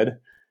up ahead.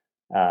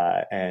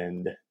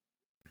 And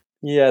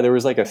yeah, there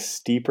was like a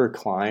steeper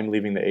climb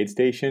leaving the aid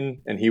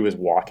station, and he was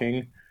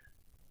walking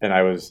and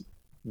I was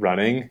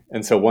running.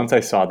 And so once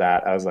I saw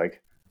that, I was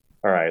like,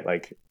 all right,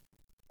 like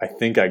I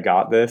think I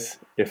got this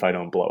if I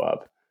don't blow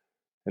up.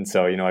 And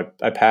so, you know,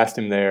 I passed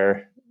him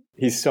there.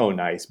 He's so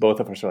nice. Both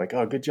of us are like,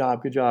 oh, good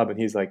job. And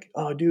he's like,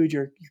 oh, dude,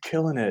 you're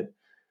killing it.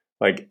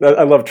 Like,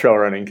 I love trail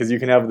running because you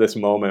can have this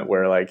moment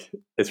where like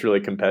it's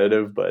really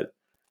competitive, but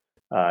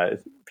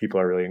people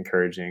are really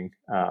encouraging.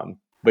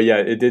 But yeah,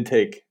 it did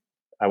take,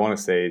 I want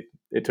to say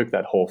it took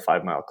that whole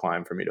 5-mile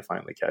climb for me to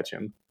finally catch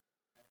him.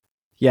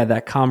 Yeah,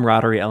 that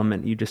camaraderie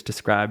element you just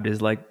described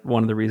is like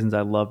one of the reasons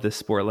I love this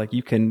sport. Like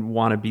you can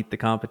want to beat the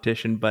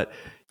competition, but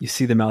you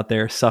see them out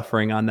there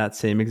suffering on that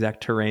same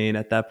exact terrain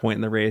at that point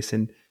in the race,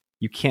 and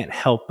you can't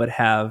help but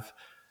have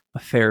a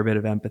fair bit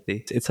of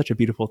empathy. It's such a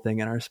beautiful thing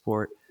in our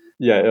sport.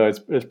 Yeah,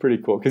 it's pretty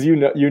cool because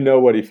you know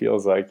what he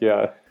feels like.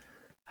 Yeah,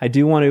 I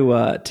do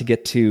want to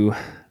get to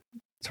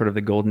sort of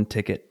the golden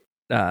ticket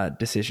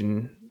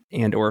decision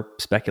and or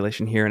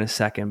speculation here in a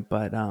second,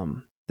 but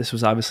this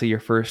was obviously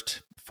your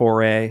first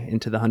foray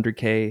into the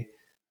 100K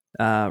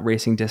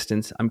racing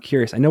distance. I'm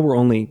curious. I know we're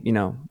only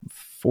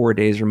 4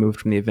 days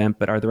removed from the event,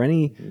 but are there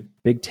any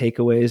big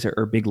takeaways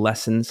or big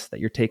lessons that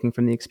you're taking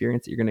from the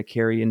experience that you're going to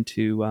carry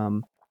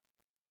into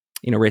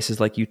races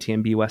like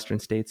UTMB, Western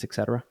States,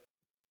 etc.?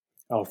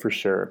 Oh, for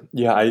sure.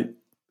 Yeah,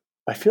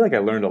 I feel like I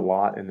learned a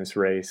lot in this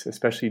race,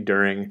 especially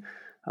during,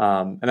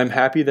 and I'm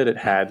happy that it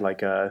had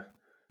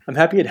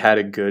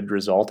a good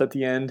result at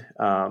the end.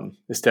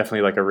 It's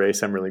definitely like a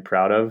race I'm really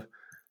proud of,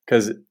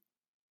 because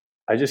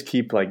I just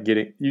keep like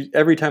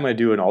every time I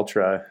do an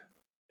ultra,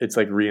 it's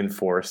like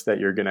reinforced that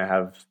you're going to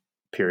have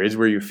periods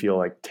where you feel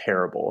like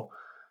terrible,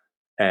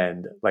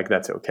 and like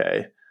that's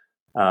okay.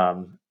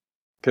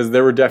 Because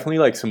there were definitely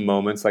like some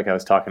moments, like I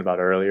was talking about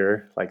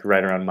earlier, like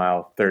right around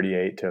mile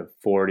 38 to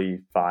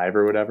 45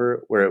 or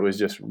whatever, where it was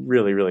just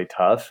really, really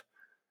tough.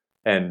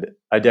 And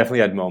I definitely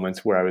had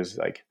moments where I was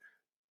like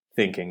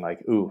thinking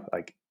like, ooh,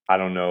 like, I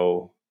don't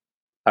know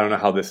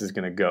how this is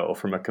going to go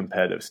from a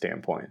competitive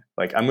standpoint.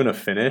 Like I'm going to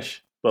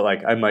finish, but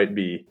like I might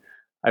be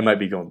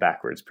going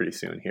backwards pretty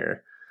soon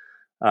here.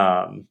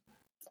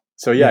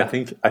 So yeah,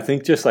 I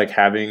think just like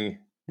having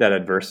that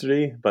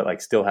adversity, but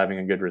like still having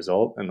a good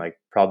result and like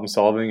problem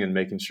solving and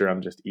making sure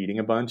I'm just eating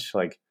a bunch.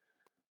 Like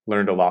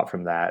learned a lot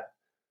from that.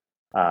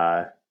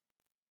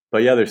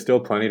 But yeah, there's still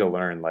plenty to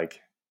learn.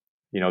 Like,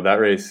 that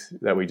race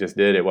that we just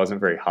did, it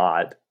wasn't very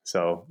hot.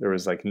 So there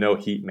was like no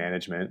heat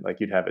management like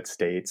you'd have at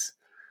States.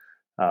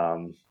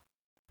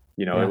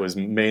 It was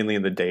mainly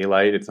in the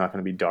daylight. It's not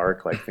going to be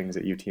dark like things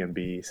at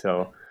UTMB.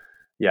 So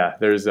yeah,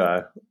 there's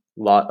a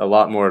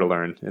lot more to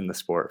learn in the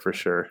sport for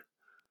sure.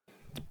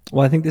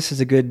 Well, I think this is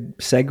a good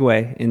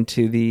segue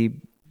into the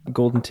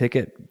golden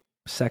ticket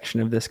section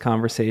of this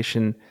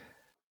conversation.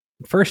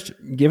 First,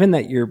 given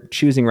that you're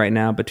choosing right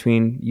now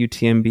between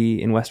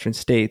UTMB and Western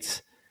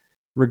States,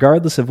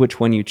 regardless of which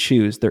one you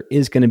choose, there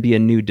is going to be a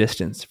new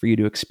distance for you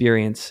to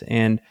experience.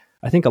 And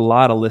I think a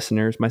lot of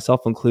listeners,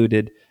 myself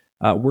included,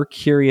 we're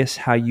curious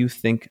how you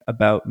think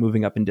about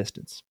moving up in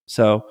distance.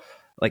 So,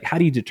 like, how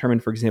do you determine,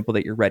 for example,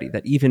 that you're ready,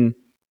 that even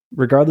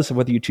regardless of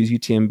whether you choose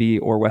UTMB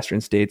or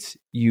Western States,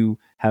 you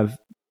have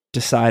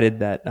decided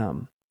that,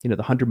 the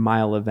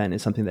 100-mile event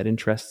is something that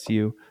interests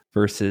you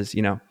versus,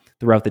 the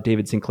route that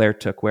David Sinclair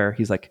took where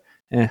he's like,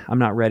 I'm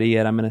not ready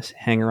yet. I'm going to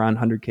hang around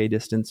 100K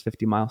distance,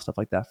 50-mile, stuff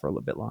like that for a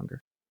little bit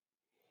longer.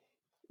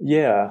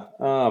 Yeah.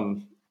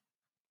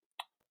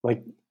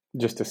 Like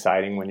just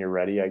deciding when you're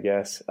ready, I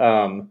guess.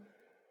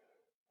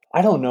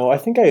 I don't know. I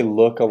think I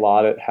look a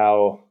lot at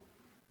how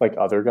like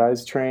other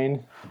guys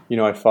train.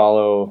 I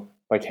follow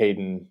like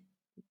Hayden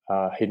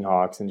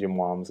Hawks and Jim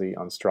Walmsley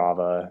on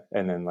Strava,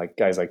 and then like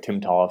guys like Tim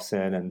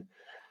Tollefson. And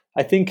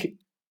I think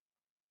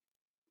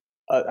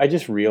I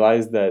just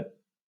realized that,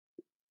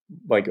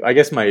 like, I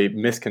guess my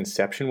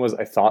misconception was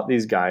I thought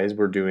these guys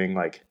were doing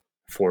like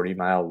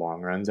 40-mile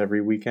long runs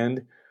every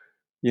weekend.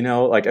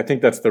 Like I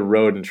think that's the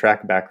road and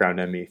track background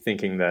in me,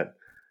 thinking that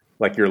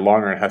like your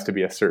long run has to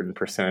be a certain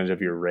percentage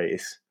of your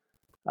race.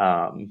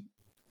 And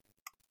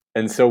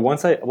so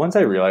once I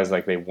realized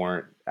like they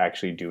weren't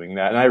actually doing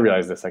that, and I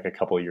realized this like a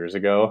couple of years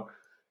ago,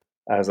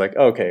 I was like,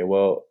 okay,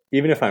 well,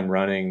 even if I'm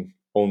running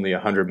only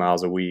 100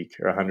 miles a week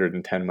or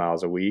 110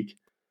 miles a week,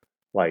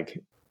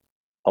 like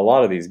a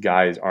lot of these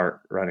guys aren't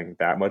running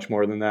that much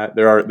more than that.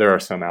 There are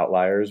some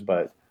outliers,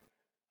 but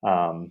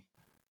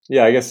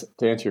yeah, I guess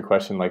to answer your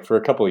question, like for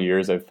a couple of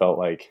years, I've felt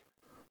like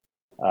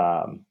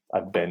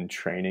I've been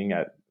training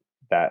at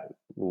that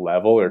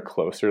level or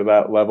closer to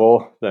that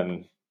level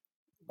than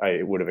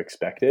I would have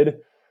expected.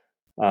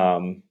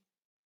 But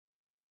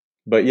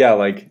yeah,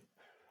 like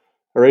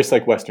a race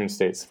like Western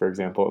States, for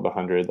example, at the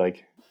 100,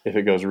 like if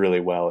it goes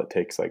really well, it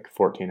takes like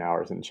 14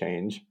 hours and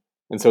change.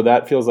 And so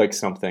that feels like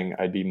something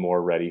I'd be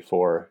more ready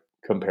for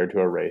compared to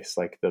a race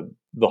like the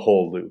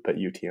whole loop at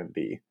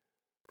UTMB.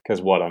 Because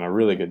on a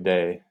really good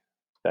day,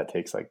 that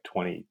takes like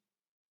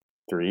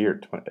 23 or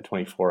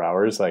 24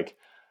 hours. Like,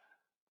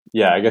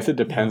 yeah, I guess it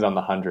depends on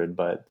the 100,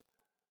 but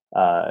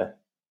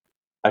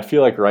I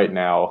feel like right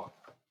now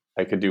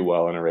I could do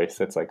well in a race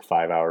that's like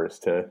 5 hours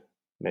to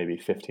maybe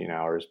 15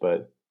 hours.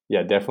 But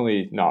yeah,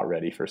 definitely not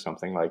ready for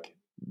something like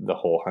the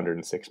whole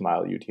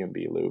 106-mile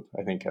UTMB loop.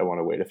 I think I want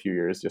to wait a few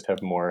years, just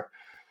have more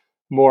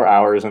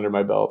hours under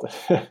my belt.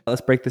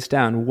 Let's break this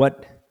down.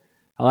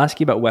 I'll ask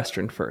you about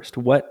Western first.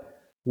 What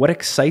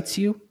excites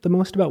you the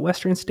most about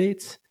Western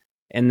States?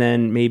 And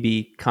then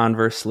maybe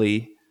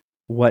conversely,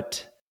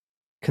 what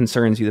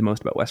concerns you the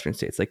most about Western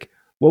States? Like,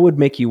 what would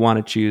make you want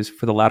to choose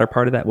for the latter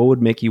part of that? What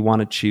would make you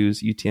want to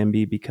choose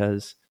UTMB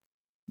because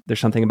there's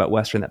something about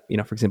Western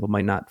that, for example,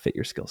 might not fit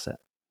your skill set?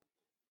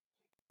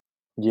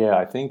 Yeah,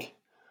 I think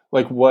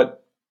like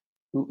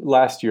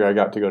last year I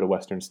got to go to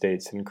Western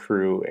States and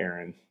crew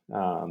Erin,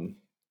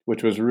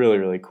 which was really,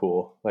 really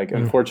cool. Like,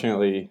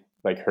 unfortunately,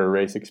 like her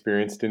race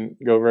experience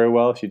didn't go very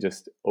well. She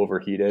just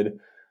overheated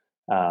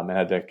and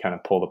had to kind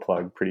of pull the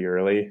plug pretty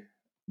early.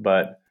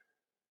 But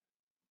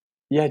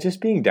yeah,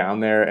 just being down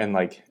there and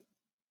like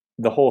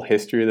the whole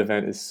history of the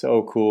event is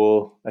so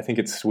cool. I think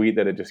it's sweet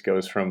that it just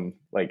goes from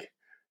like,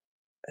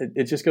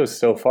 it just goes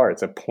so far.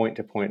 It's a point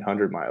to point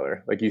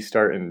 100-miler. Like you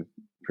start in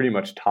pretty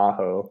much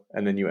Tahoe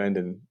and then you end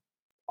in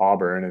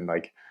Auburn. And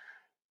like,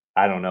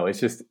 I don't know. It's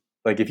just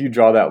like, if you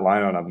draw that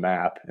line on a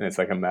map and it's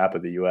like a map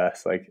of the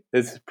US, like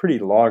it's a pretty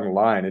long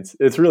line.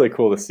 It's really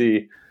cool to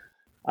see.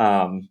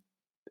 And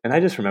I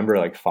just remember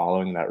like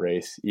following that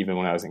race, even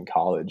when I was in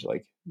college,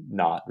 like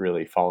not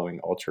really following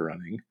ultra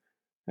running.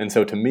 And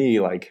so to me,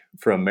 like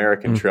for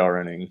American trail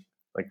running,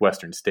 like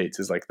Western States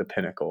is like the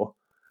pinnacle.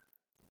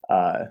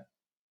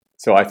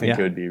 So I think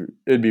it'd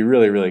be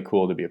really, really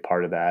cool to be a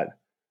part of that.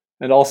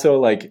 And also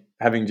like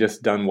having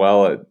just done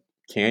well at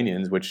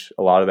Canyons, which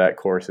a lot of that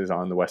course is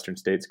on the Western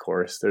States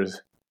course,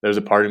 there's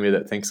a part of me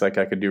that thinks like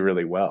I could do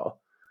really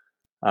well.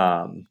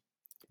 But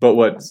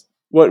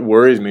what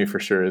worries me for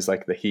sure is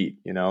like the heat,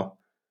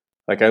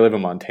 like I live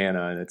in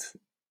Montana and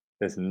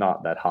it's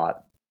not that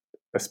hot,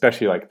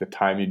 especially like the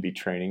time you'd be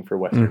training for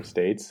Western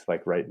States,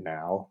 like right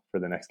now for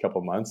the next couple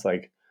of months,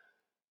 like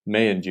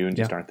May and June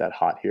just aren't that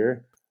hot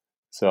here.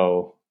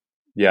 So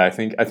yeah, I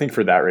think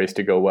for that race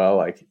to go well,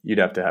 like you'd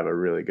have to have a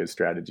really good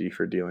strategy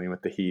for dealing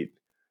with the heat,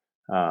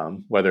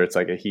 whether it's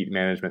like a heat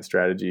management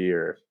strategy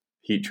or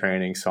heat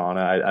training,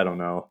 sauna. I don't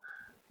know.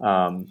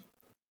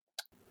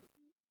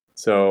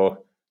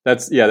 So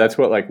that's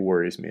what like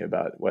worries me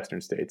about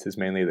Western States is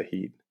mainly the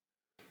heat.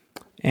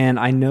 And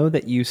I know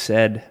that you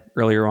said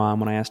earlier on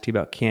when I asked you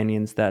about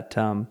canyons that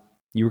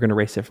you were going to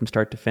race it from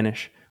start to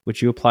finish.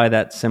 Would you apply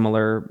that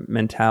similar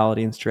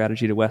mentality and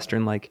strategy to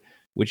Western? Like,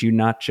 would you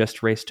not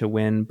just race to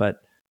win, but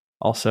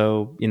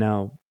also,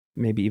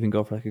 maybe even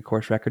go for like a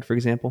course record, for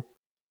example?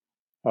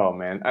 Oh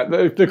man,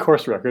 the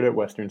course record at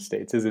Western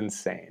States is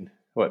insane.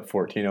 What,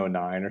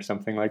 14:09 or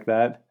something like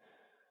that?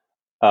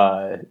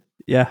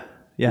 Yeah.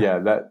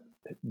 That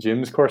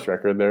Jim's course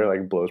record there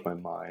like blows my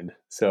mind.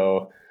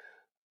 So,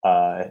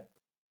 I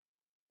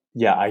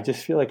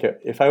just feel like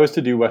if I was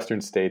to do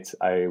Western States,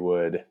 I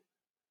would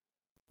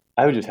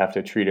just have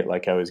to treat it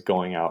like I was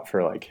going out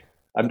for like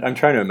I'm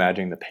trying to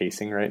imagine the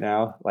pacing right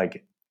now.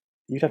 Like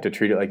you'd have to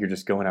treat it like you're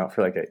just going out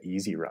for like an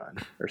easy run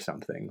or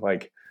something.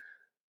 Like,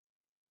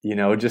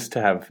 just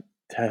to have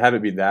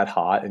it be that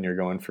hot and you're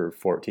going for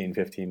 14,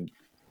 15,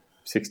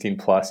 16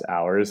 plus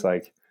hours,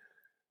 like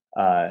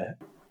I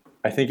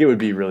think it would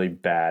be really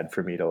bad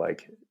for me to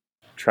like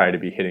try to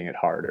be hitting it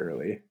hard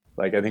early.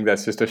 Like I think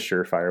that's just a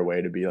surefire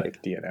way to be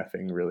like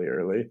DNFing really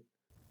early.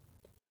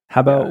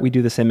 How about we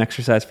do the same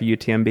exercise for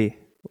UTMB?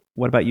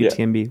 What about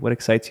UTMB? What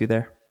excites you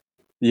there?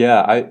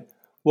 Yeah,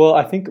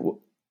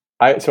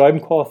 so I'm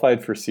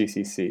qualified for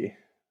CCC,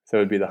 so it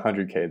would be the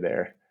 100K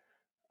there.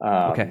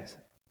 Okay.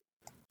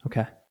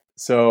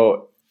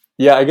 So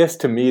yeah, I guess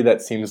to me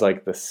that seems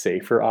like the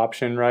safer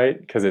option, right?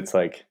 Because it's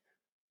like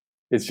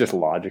it's just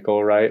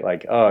logical, right?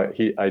 Like, I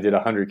did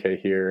 100K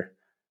here,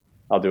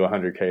 I'll do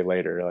 100K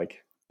later,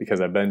 like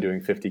because I've been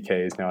doing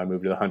 50Ks now. I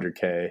moved to the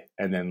 100K,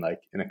 and then like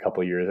in a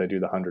couple of years I do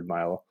the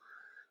 100-mile.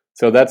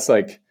 So that's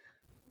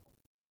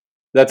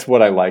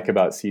what I like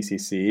about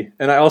CCC,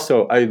 and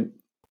I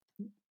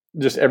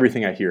just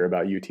everything I hear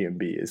about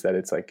UTMB is that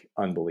it's like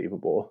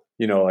unbelievable.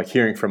 Like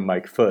hearing from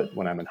Mike Foote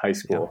when I'm in high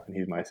school, and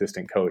he's my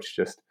assistant coach,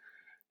 just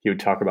he would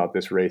talk about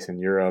this race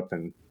in Europe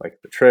and like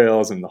the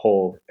trails and the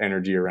whole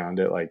energy around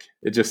it. Like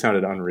it just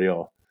sounded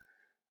unreal.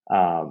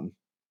 So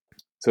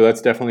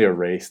that's definitely a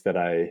race that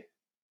I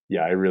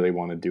really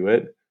want to do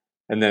it.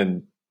 And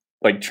then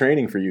like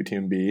training for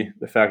UTMB,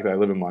 the fact that I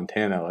live in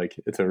Montana, like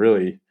it's a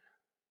really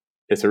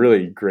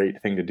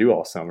great thing to do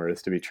all summer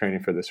is to be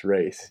training for this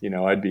race.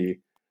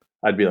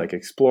 I'd be like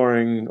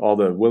exploring all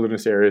the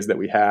wilderness areas that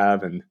we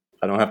have, and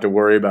I don't have to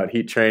worry about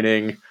heat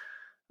training.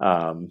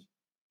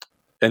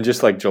 And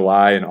just like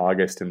July and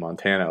August in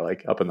Montana,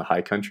 like up in the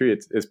high country,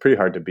 it's pretty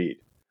hard to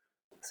beat.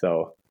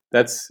 So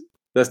that's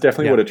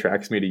definitely what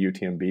attracts me to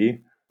UTMB,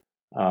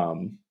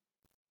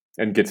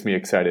 and gets me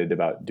excited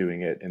about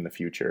doing it in the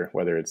future,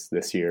 whether it's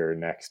this year or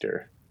next,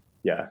 or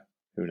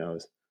who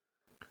knows?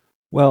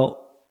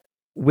 Well,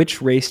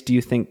 which race do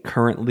you think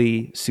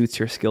currently suits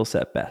your skill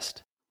set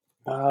best?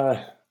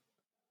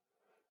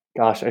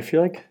 Gosh, I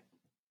feel like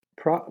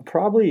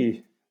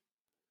probably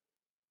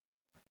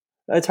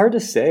it's hard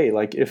to say.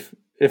 Like if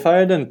I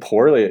had done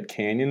poorly at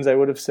canyons, I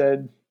would have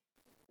said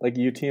like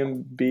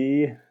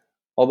UTMB,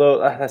 although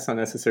that's not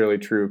necessarily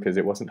true because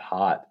it wasn't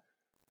hot.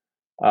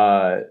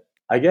 I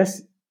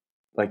guess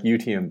like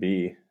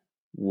UTMB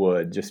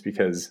would, just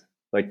because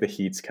like the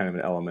heat's kind of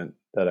an element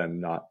that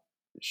I'm not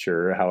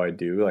sure how I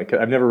do. Like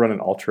I've never run an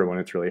ultra when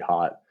it's really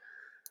hot,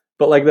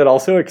 but like that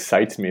also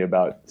excites me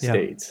about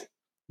states.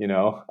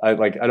 I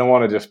don't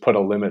want to just put a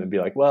limit and be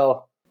like,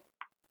 well,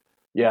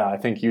 yeah, I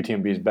think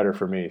UTMB is better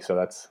for me, so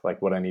that's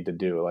like what I need to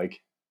do.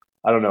 Like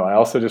I don't know. I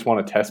also just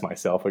want to test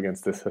myself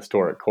against this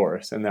historic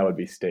course, and that would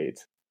be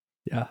states.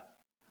 Yeah.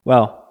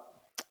 Well,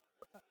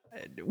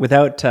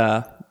 without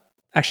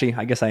actually,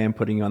 I guess I am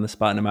putting you on the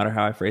spot no matter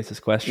how I phrase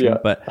this question,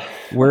 but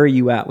where are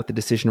you at with the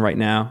decision right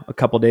now, a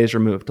couple days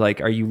removed?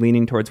 Like, are you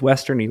leaning towards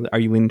Western? Are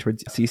you leaning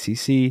towards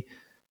CCC?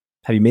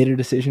 Have you made a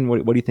decision?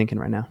 What are you thinking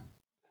right now?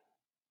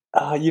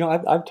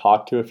 I've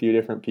talked to a few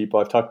different people.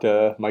 I've talked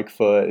to Mike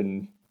Foote,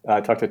 and I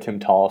talked to Tim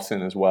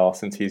Tolson as well,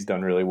 since he's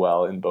done really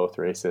well in both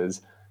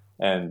races.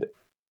 And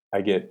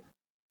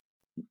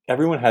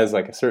everyone has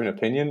like a certain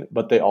opinion,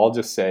 but they all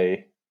just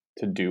say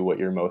to do what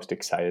you're most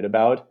excited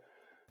about.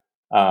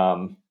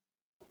 And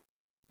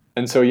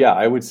so,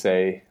 I would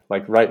say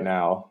like right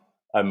now,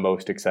 I'm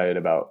most excited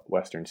about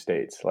Western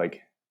States.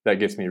 Like that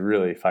gets me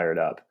really fired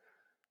up.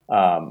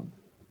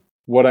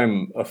 What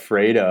I'm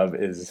afraid of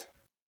is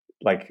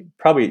like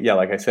probably,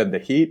 like I said, the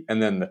heat,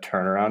 and then the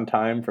turnaround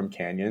time from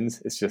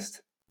canyons is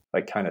just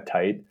like kind of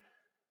tight.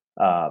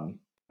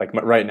 Like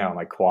right now,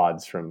 my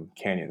quads from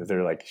canyons,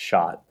 they're like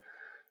shot.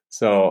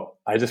 So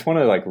I just want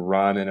to like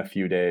run in a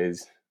few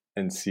days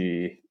and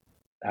see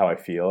how I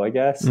feel, I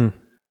guess.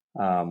 But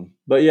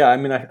I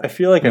mean, I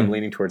feel like I'm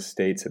leaning towards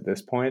states at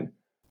this point,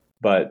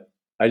 but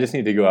I just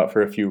need to go out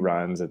for a few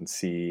runs and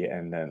see,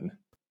 and then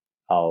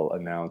I'll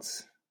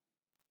announce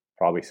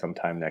probably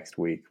sometime next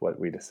week what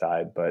we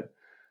decide. But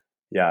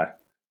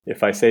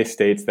if I say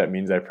states, that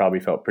means I probably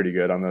felt pretty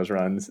good on those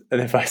runs.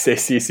 And if I say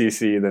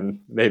CCC,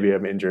 then maybe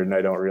I'm injured and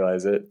I don't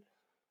realize it.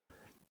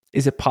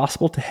 Is it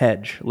possible to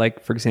hedge?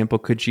 Like, for example,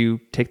 could you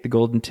take the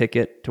golden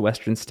ticket to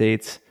Western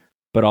States,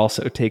 but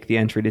also take the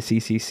entry to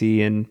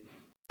CCC. And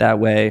that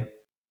way,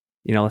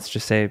 let's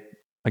just say,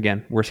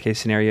 again, worst case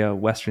scenario,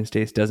 Western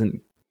States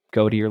doesn't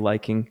go to your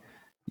liking.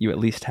 You at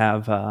least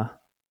have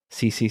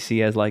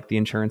CCC as like the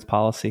insurance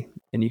policy,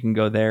 and you can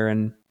go there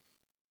and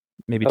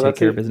maybe take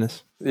care of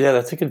business. Yeah,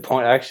 that's a good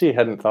point. I actually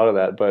hadn't thought of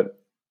that, but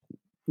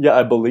yeah,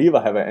 I believe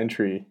I have an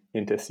entry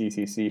into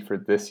CCC for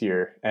this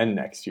year and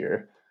next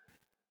year.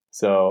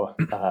 So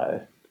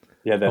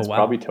yeah, that's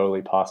probably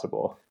totally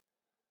possible.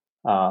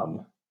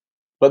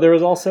 But there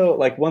was also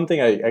like one thing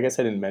I guess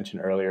I didn't mention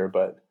earlier,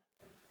 but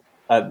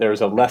there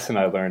was a lesson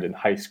I learned in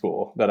high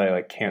school that I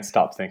like can't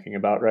stop thinking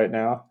about right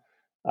now.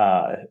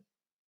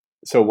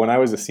 So when I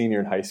was a senior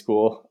in high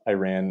school, I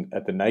ran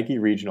at the Nike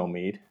regional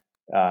meet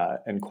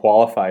and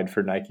qualified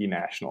for Nike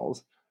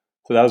nationals.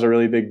 So that was a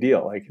really big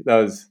deal. Like that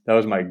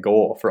was my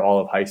goal for all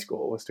of high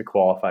school, was to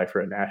qualify for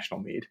a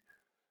national meet.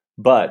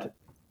 But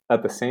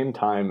at the same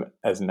time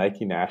as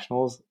Nike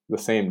nationals, the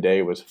same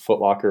day was Foot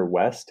Locker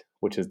West,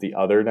 which is the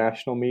other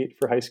national meet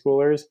for high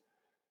schoolers.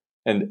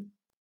 And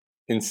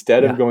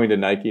instead of going to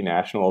Nike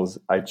nationals,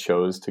 I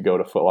chose to go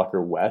to Foot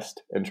Locker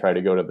West and try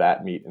to go to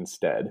that meet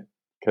instead,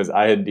 because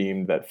I had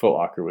deemed that Foot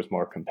Locker was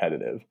more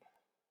competitive.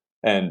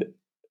 And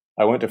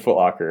I went to Foot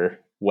Locker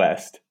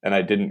West and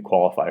I didn't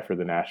qualify for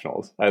the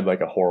nationals. I had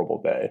like a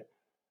horrible day.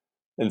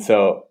 And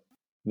so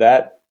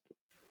that,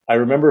 I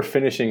remember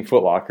finishing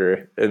Foot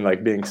Locker and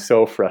like being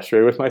so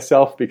frustrated with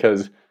myself,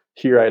 because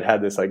here I'd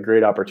had this like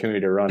great opportunity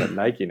to run at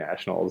Nike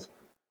nationals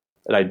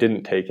and I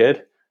didn't take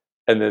it.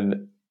 And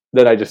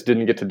then I just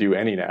didn't get to do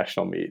any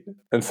national meet.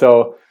 And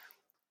so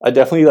I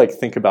definitely like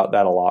think about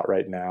that a lot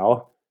right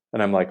now.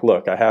 And I'm like,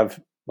 look, I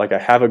have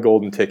a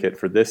golden ticket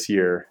for this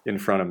year in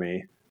front of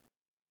me.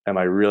 Am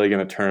I really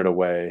going to turn it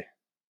away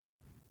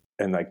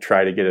and like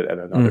try to get it at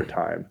another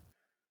time?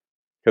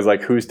 Because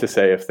like, who's to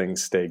say if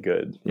things stay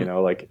good?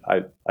 Like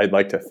I'd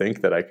like to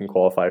think that I can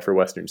qualify for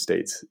Western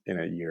States in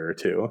a year or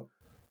two,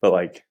 but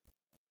like,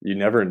 you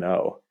never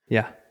know.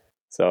 Yeah.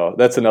 So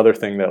that's another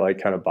thing that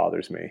like kind of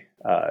bothers me,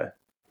 that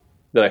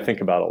I think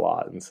about a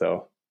lot. And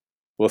so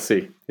we'll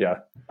see. Yeah.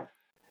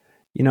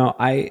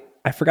 I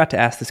forgot to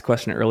ask this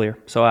question earlier,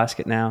 so I'll ask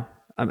it now.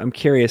 I'm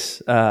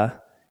curious,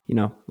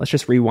 let's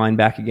just rewind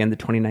back again to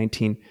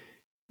 2019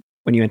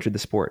 when you entered the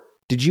sport.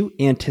 Did you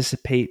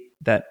anticipate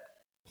that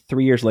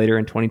 3 years later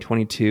in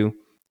 2022,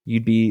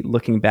 you'd be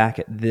looking back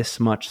at this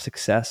much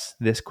success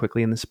this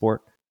quickly in the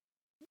sport?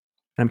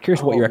 And I'm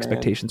curious what your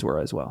expectations were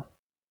as well.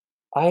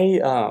 I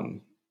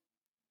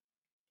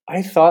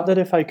thought that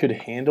if I could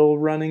handle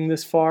running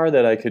this far,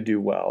 that I could do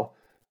well.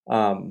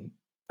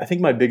 I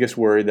think my biggest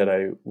worry that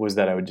I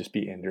would just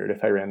be injured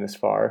if I ran this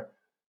far.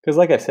 Because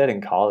like I said,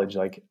 in college,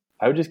 like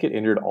I would just get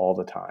injured all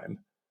the time.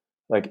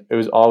 Like it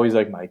was always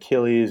like my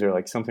Achilles or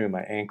like something with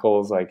my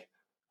ankles. Like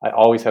I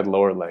always had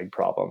lower leg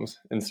problems.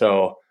 And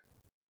so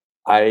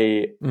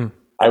I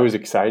was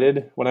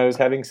excited when I was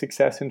having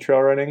success in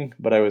trail running,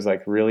 but I was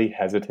like really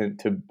hesitant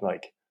to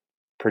like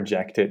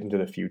project it into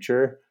the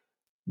future,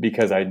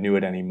 because I knew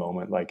at any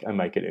moment like I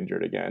might get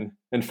injured again.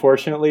 And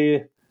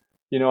fortunately,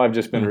 I've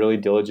just been really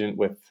diligent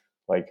with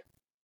like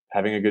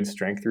having a good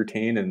strength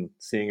routine and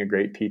seeing a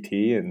great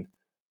PT, and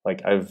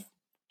like I've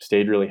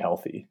stayed really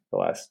healthy the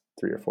last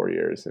 3 or 4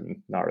 years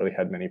and not really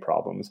had many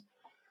problems.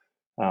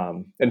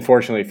 And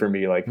fortunately for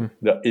me, like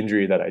the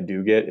injury that I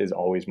do get is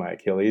always my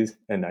Achilles,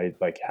 and I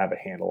like have a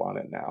handle on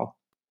it now.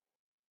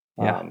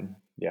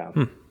 Yeah.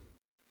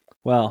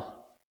 Well,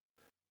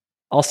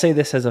 I'll say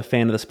this as a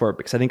fan of the sport,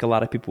 because I think a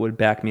lot of people would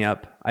back me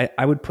up.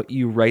 I would put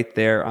you right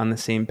there on the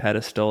same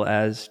pedestal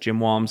as Jim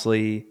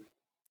Walmsley,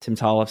 Tim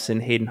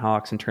Tollefson, Hayden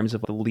Hawks in terms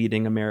of the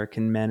leading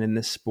American men in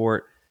this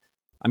sport.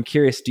 I'm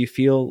curious, do you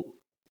feel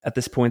at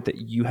this point that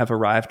you have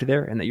arrived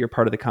there and that you're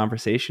part of the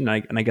conversation?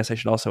 And I guess I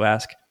should also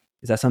ask,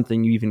 is that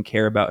something you even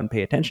care about and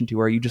pay attention to,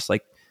 or are you just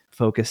like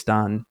focused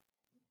on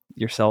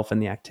yourself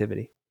and the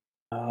activity?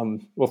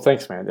 Well,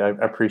 thanks, man. I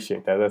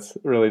appreciate that. That's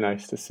really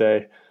nice to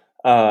say.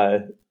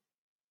 I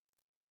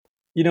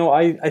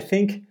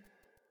think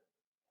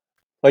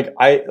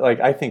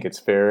I think it's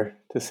fair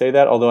to say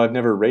that, although I've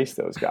never raced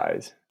those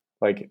guys.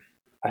 Like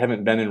I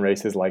haven't been in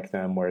races like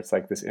them where it's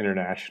like this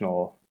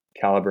international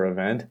caliber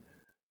event.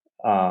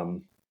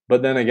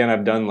 But then again,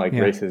 I've done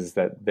races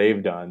that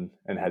they've done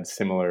and had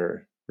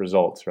similar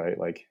results, right?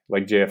 Like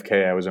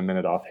JFK, I was a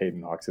minute off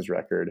Hayden Hawks'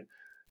 record.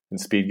 In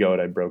Speed Goat,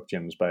 I broke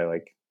Jim's by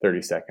like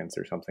 30 seconds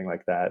or something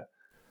like that.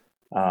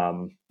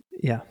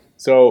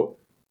 So,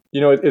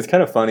 it's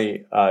kind of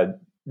funny.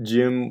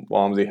 Jim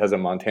Walmsley has a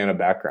Montana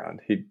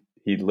background.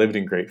 He lived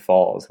in Great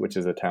Falls, which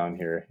is a town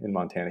here in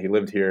Montana. He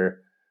lived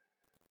here,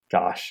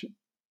 gosh,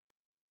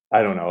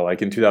 I don't know,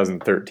 like in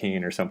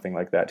 2013 or something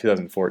like that,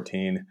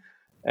 2014.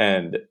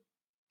 And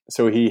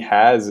so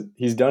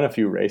he's done a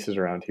few races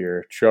around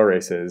here, trail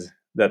races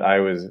that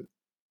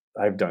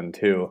I've done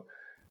too.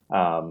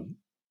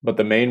 But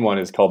the main one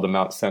is called the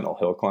Mount Sentinel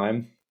Hill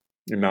Climb.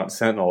 And Mount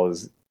Sentinel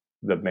is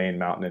the main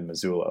mountain in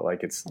Missoula.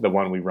 Like it's the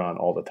one we run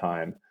all the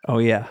time. Oh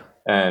yeah.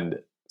 And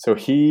so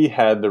he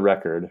had the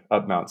record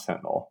up Mount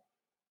Sentinel.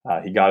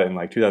 He got it in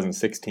like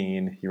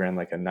 2016. He ran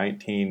like a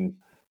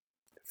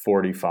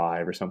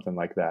 1945 or something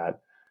like that.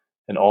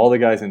 And all the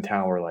guys in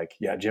town were like,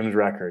 yeah, Jim's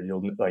record,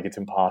 you'll like, it's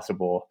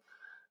impossible.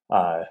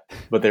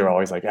 But they were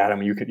always like,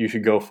 Adam, you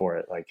should go for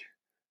it. Like,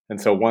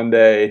 and so one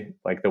day,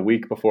 like the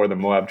week before the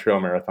Moab Trail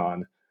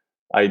Marathon,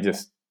 I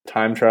just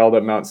time trialed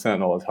at Mount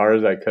Sentinel as hard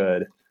as I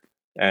could.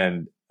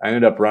 And I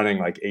ended up running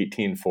like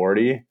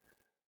 1840.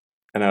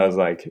 And I was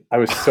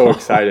so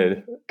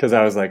excited because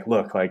I was like,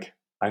 look, like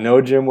I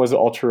know Jim was an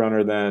ultra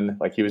runner then,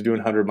 like he was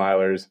doing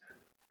 100-milers,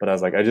 but I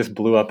was like, I just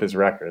blew up his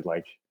record.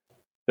 Like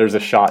there's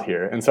a shot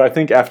here. And so I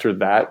think after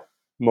that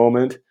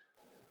moment,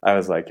 I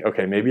was like,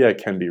 okay, maybe I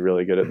can be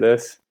really good at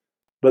this.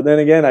 But then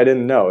again, I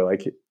didn't know.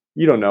 Like,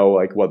 you don't know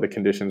like what the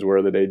conditions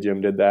were the day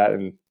Jim did that.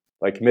 And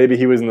like maybe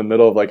he was in the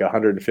middle of like a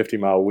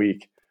 150-mile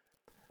week.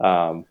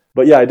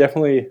 But yeah,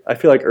 I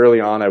feel like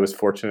early on I was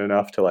fortunate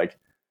enough to like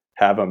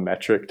have a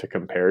metric to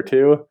compare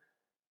to.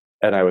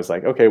 And I was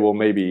like, okay, well,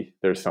 maybe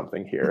there's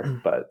something here.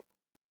 But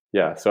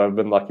yeah, so I've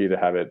been lucky to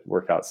have it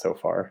work out so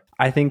far.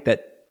 I think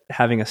that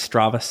having a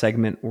Strava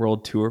segment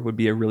world tour would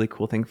be a really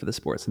cool thing for the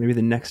sport. So maybe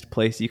the next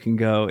place you can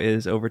go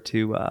is over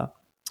to,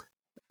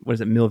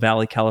 Mill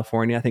Valley,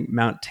 California. I think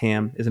Mount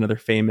Tam is another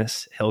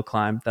famous hill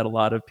climb that a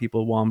lot of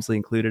people, Walmsley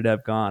included,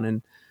 have gone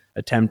and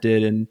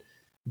attempted and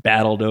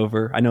battled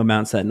over. I know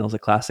Mount Sentinel is a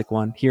classic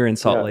one. Here in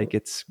Salt Lake,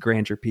 it's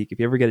Grandeur Peak. If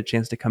you ever get a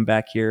chance to come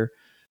back here,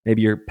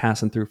 maybe you're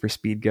passing through for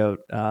Speed Goat.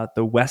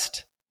 The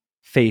west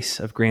face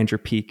of Grandeur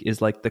Peak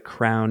is like the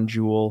crown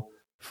jewel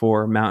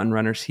for mountain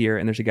runners here.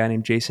 And there's a guy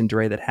named Jason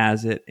Dre that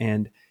has it,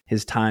 and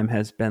his time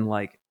has been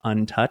like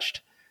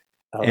untouched.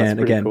 Oh, and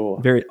again,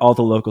 cool. All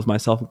the locals,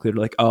 myself included,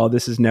 are like, oh,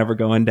 this is never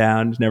going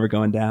down. It's never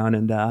going down.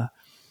 And I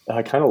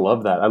kind of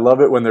love that. I love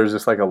it when there's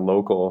just like a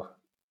local.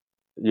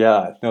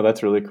 Yeah, no,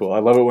 that's really cool. I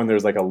love it when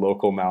there's like a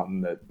local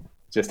mountain that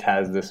just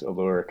has this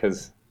allure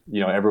because,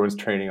 you know, everyone's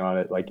training on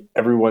it. Like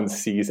everyone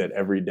sees it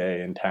every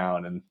day in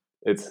town. And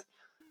it's,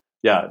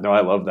 yeah, no,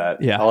 I love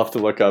that. Yeah. I'll have to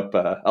look up,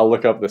 I'll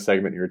look up the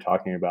segment you were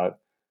talking about.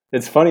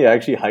 It's funny. I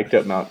actually hiked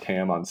up Mount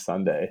Tam on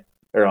Sunday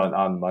or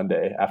on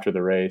Monday after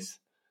the race.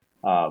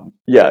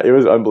 Yeah, it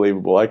was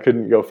unbelievable. I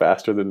couldn't go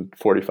faster than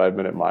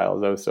 45-minute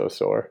miles. I was so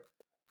sore,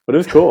 but it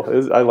was cool.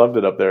 I loved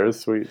it up there. It was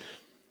sweet.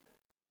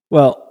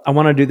 Well, I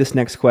want to do this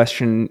next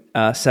question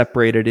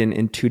separated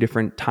in two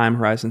different time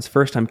horizons.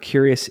 First, I'm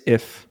curious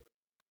if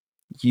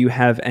you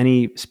have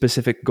any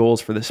specific goals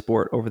for the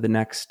sport over the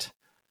next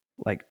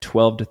like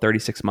 12 to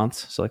 36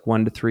 months. So like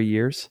 1 to 3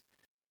 years.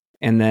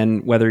 And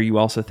then whether you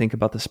also think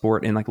about the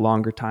sport in like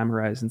longer time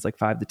horizons, like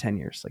 5 to 10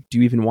 years. Like, do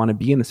you even want to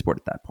be in the sport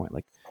at that point?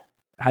 Like,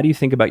 how do you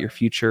think about your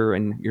future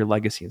and your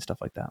legacy and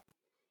stuff like that?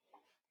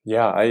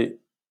 Yeah, I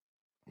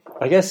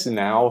guess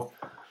now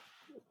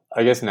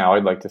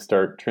I'd like to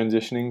start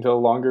transitioning to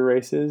longer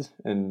races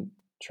and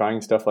trying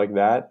stuff like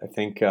that. I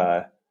think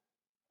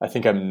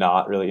I'm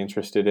not really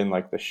interested in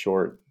like the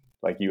short,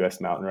 like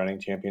US mountain running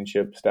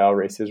championship style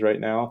races right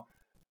now.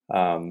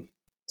 So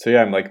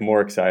yeah, I'm like more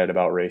excited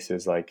about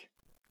races like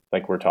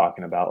we're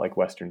talking about, like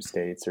Western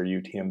States or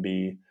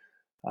UTMB.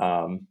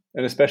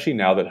 And especially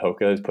now that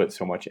Hoka has put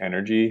so much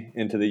energy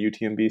into the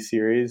UTMB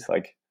series,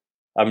 like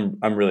I'm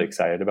really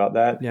excited about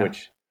that,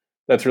 which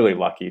that's really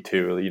lucky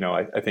too. You know,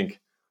 I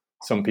think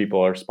some people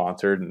are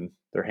sponsored and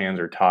their hands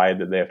are tied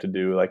that they have to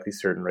do like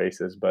these certain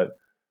races, but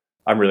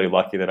I'm really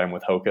lucky that I'm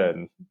with Hoka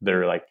and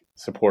they're like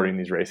supporting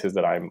these races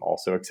that I'm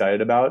also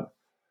excited about.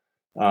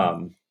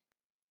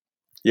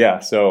 Yeah.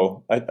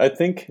 So I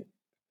think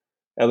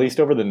at least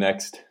over the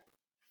next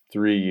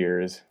 3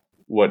 years,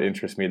 what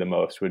interests me the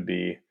most would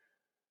be,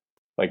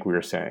 like we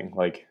were saying,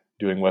 like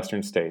doing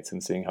Western States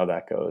and seeing how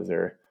that goes,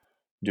 or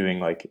doing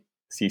like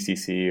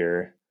CCC,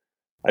 or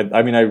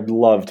I mean, I'd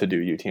love to do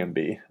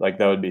UTMB. Like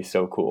that would be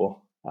so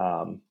cool.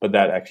 But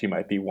that actually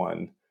might be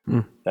one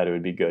that it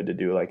would be good to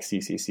do like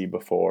CCC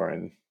before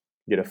and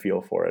get a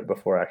feel for it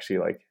before actually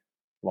like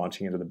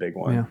launching into the big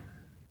one.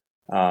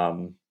 Yeah.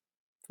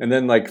 And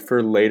then like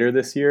for later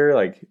this year,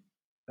 like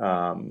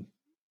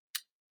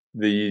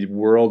the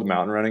World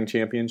Mountain Running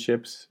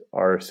Championships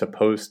are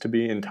supposed to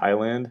be in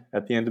Thailand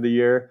at the end of the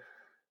year.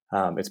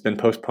 It's been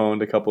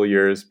postponed a couple of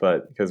years,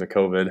 but because of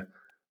COVID.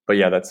 But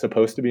yeah, that's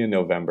supposed to be in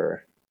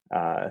November.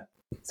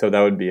 So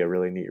that would be a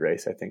really neat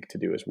race, I think, to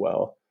do as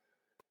well.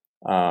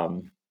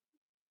 And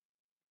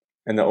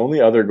the only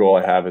other goal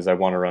I have is I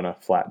want to run a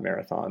flat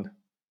marathon.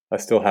 I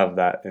still have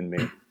that in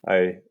me.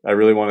 I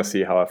really want to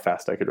see how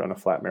fast I could run a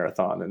flat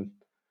marathon. And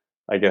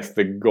I guess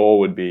the goal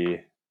would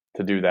be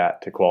to do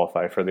that to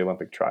qualify for the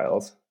Olympic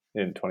trials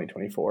in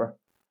 2024.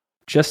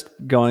 Just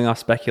going off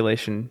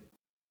speculation,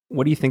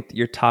 what do you think that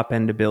your top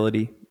end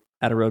ability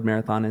at a road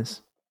marathon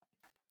is?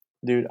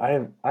 Dude,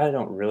 I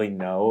don't really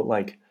know.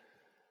 Like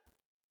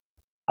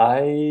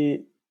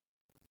in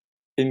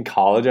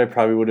college, I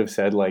probably would have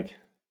said like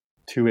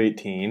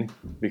 218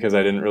 because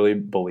I didn't really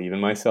believe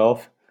in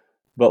myself.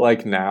 But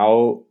like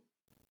now,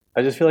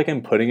 I just feel like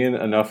I'm putting in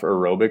enough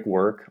aerobic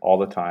work all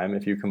the time.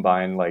 If you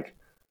combine like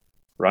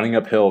running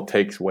uphill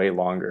takes way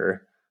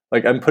longer.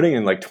 Like I'm putting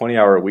in like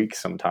 20-hour weeks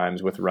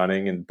sometimes with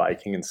running and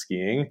biking and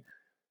skiing.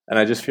 And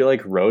I just feel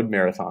like road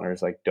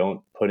marathoners like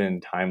don't put in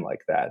time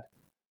like that.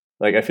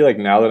 Like I feel like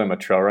now that I'm a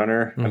trail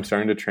runner, I'm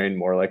starting to train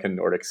more like a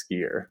Nordic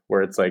skier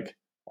where it's like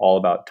all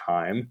about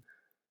time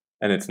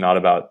and it's not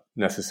about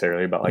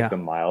necessarily about like the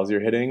miles you're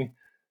hitting.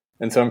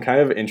 And so I'm kind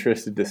of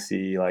interested to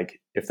see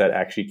like if that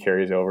actually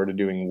carries over to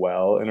doing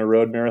well in a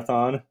road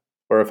marathon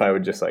or if I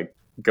would just like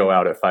go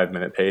out at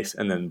 5-minute pace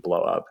and then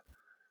blow up.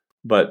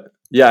 But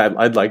yeah,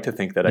 I'd like to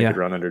think that I could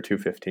run under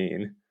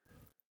 2:15.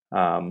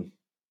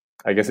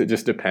 I guess it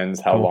just depends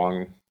how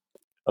long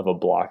of a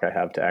block I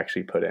have to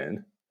actually put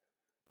in.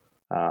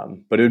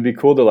 But it would be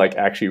cool to like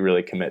actually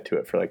really commit to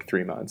it for like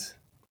 3 months.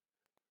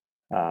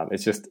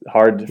 It's just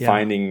hard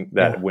finding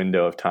that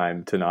window of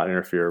time to not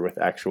interfere with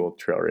actual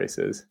trail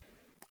races.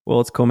 Well,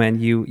 it's cool, man.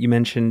 You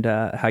mentioned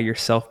how your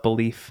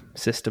self-belief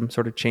system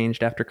sort of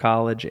changed after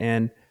college.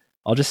 And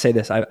I'll just say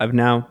this. I've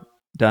now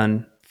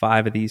done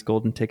 5 of these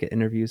golden ticket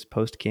interviews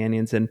post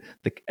Canyons, and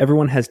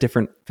everyone has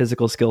different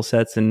physical skill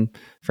sets and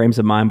frames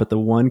of mind. But the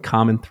one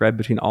common thread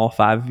between all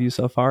 5 of you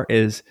so far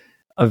is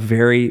a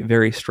very,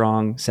 very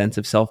strong sense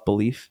of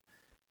self-belief,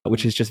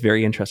 which is just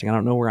very interesting. I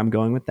don't know where I'm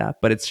going with that,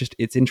 but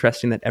it's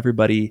interesting that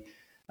everybody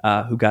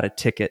who got a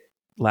ticket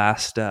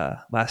last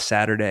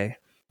Saturday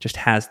just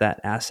has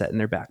that asset in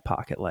their back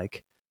pocket.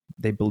 Like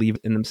they believe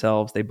in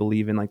themselves. They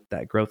believe in like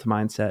that growth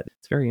mindset.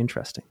 It's very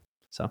interesting.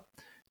 So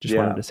just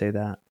wanted to say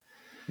that.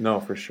 No,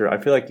 for sure. I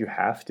feel like you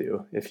have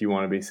to if you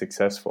want to be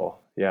successful.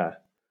 Yeah.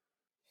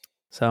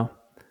 So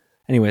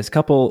anyways,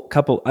 couple,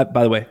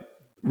 by the way,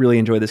 really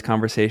enjoyed this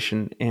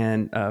conversation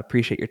and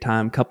appreciate your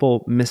time.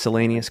 Couple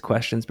miscellaneous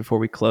questions before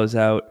we close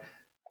out.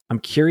 I'm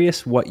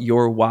curious what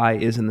your why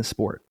is in the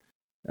sport.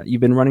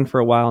 You've been running for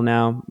a while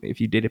now. If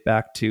you date it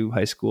back to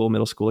high school,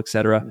 middle school,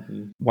 etc.,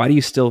 why do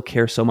you still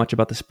care so much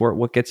about the sport?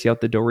 What gets you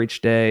out the door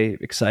each day,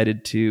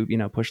 excited to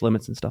push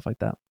limits and stuff like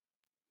that?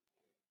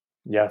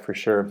 Yeah, for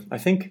sure. I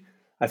think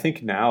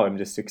now I'm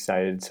just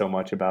excited so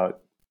much about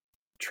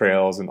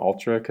trails and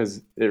ultra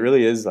because it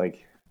really is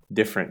like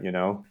different.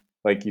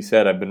 Like you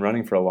said, I've been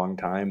running for a long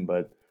time,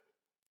 but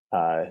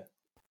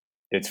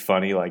it's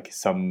funny. Like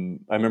I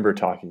remember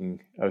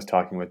I was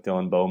talking with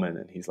Dylan Bowman,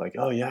 and he's like,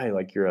 "Oh yeah,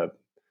 like you're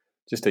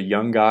just a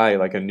young guy,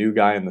 like a new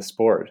guy in the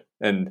sport."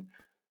 And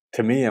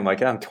to me, I'm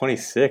like, I'm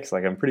 26,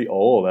 like I'm pretty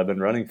old. I've been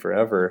running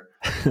forever.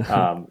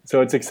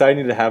 So it's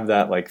exciting to have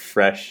that like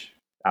fresh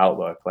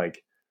outlook.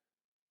 Like,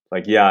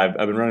 yeah,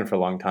 I've been running for a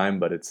long time,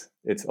 but it's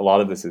a lot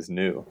of this is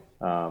new.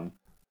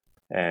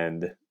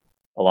 And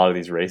a lot of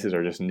these races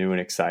are just new and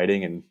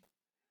exciting. And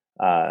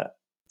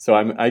so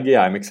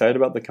I'm excited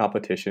about the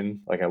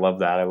competition. Like I love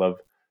that. I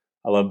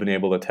love being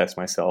able to test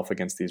myself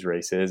against these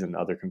races and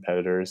other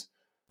competitors.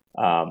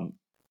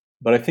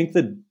 But I think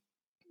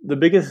the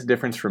biggest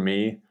difference for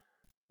me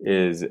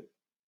is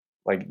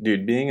like,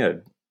 dude, being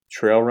a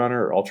trail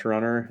runner or ultra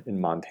runner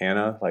in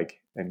Montana, like,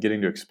 and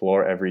getting to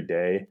explore every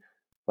day.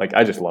 Like,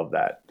 I just love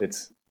that.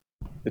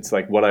 It's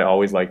like what I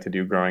always liked to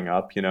do growing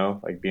up,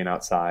 like being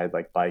outside,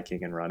 like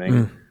biking and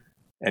running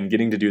and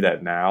getting to do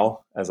that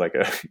now as like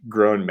a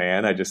grown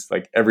man. I just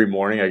like every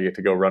morning I get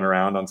to go run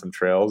around on some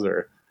trails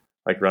or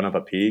like run up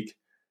a peak.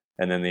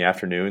 And then in the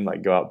afternoon,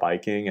 like go out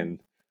biking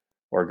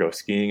or go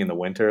skiing in the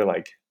winter.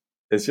 Like,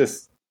 it's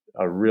just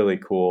a really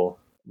cool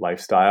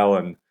lifestyle.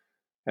 And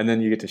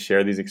then you get to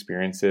share these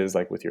experiences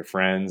like with your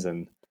friends.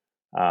 And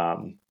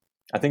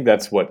I think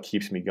that's what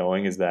keeps me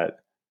going is that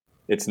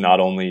it's not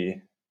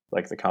only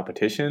like the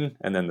competition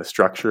and then the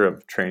structure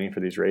of training for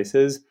these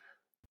races,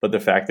 but the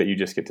fact that you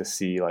just get to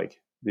see like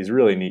these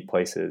really neat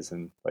places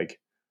and like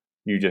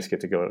you just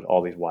get to go to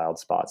all these wild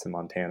spots in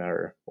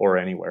Montana or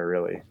anywhere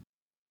really.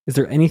 Is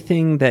there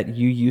anything that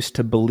you used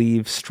to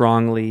believe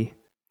strongly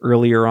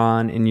earlier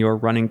on in your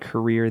running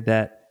career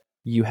that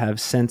you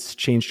have since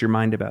changed your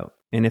mind about?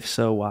 And if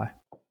so, why?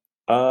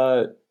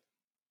 I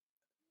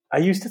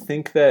used to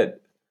think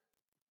that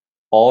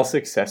all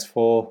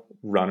successful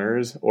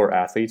runners or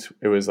athletes,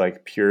 it was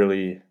like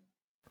purely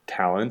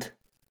talent.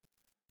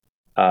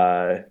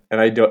 And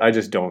I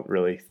just don't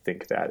really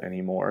think that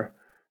anymore.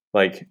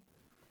 Like,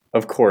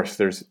 of course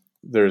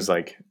there's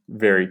like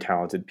very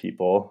talented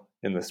people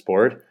in the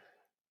sport,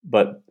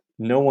 but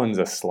no one's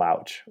a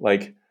slouch.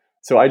 Like,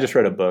 so I just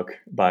read a book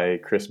by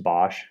Chris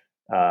Bosch.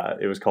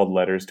 It was called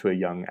Letters to a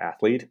Young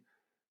Athlete.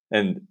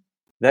 And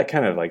that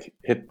kind of like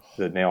hit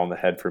the nail on the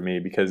head for me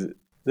because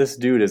this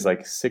dude is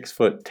like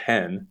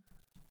 6'10".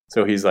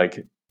 So he's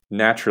like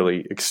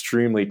naturally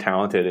extremely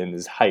talented in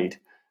his height.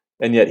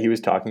 And yet he was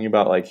talking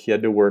about like he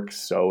had to work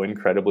so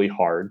incredibly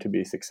hard to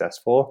be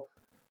successful.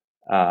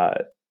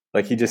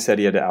 Like he just said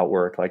he had to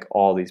outwork like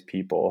all these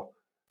people.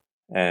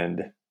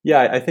 And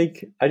yeah,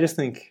 I just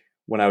think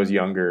when I was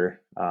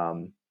younger,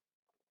 and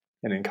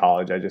in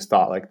college, I just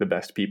thought like the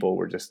best people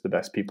were just the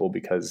best people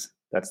because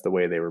that's the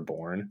way they were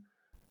born.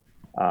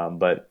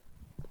 But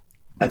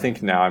I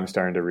think now I'm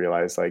starting to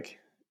realize like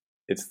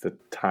it's the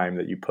time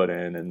that you put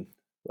in and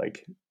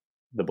like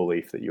the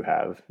belief that you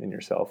have in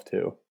yourself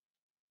too.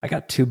 I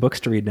got 2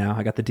 books to read now.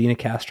 I got the Dina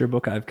Castro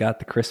book. I've got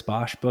the Chris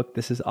Bosch book.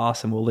 This is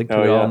awesome. We'll link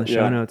to it all in the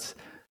show notes.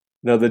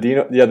 No, the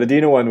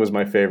Dina one was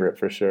my favorite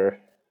for sure.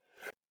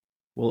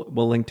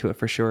 We'll link to it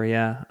for sure.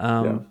 Yeah.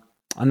 Yeah.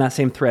 On that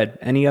same thread,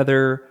 any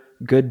other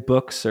good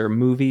books or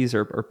movies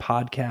or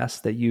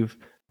podcasts that you've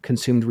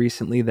consumed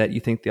recently that you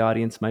think the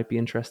audience might be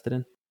interested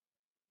in?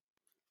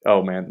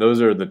 Oh man,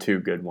 those are the two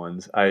good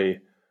ones. I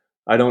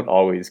don't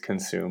always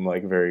consume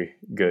like very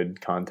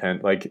good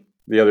content. Like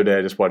the other day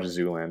I just watched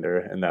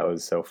Zoolander and that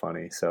was so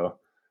funny. So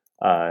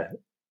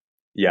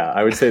yeah,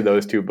 I would say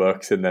those two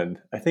books. And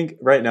then I think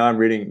right now I'm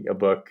reading a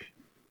book.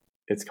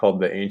 It's called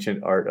The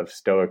Ancient Art of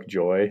Stoic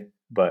Joy,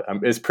 but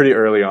it's pretty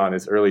early on.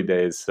 It's early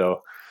days.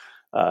 So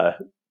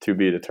to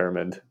be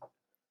determined.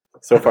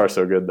 So far,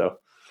 so good though.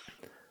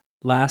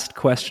 Last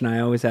question I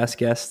always ask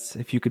guests: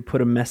 if you could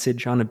put a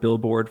message on a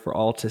billboard for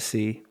all to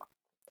see,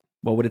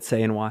 what would it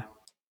say and why?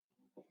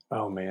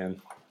 Oh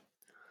man.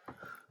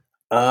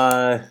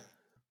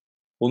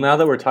 Well, now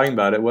that we're talking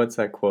about it, what's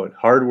that quote?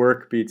 Hard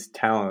work beats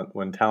talent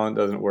when talent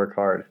doesn't work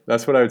hard.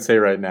 That's what I would say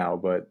right now,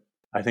 but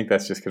I think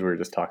that's just because we were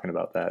just talking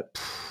about that.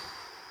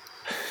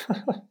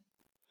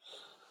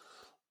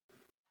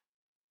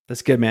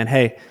 That's good, man.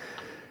 Hey,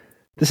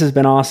 this has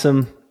been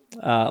awesome.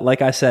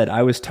 Like I said,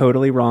 I was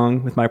totally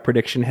wrong with my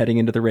prediction heading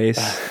into the race.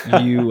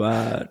 You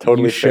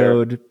totally you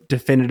showed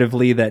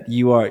definitively that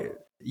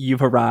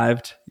you've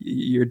arrived.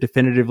 You're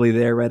definitively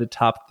there right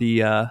atop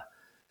the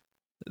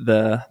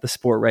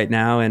sport right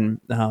now. And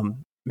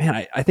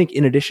man, I think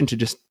in addition to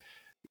just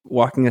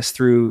walking us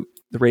through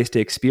the race day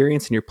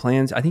experience and your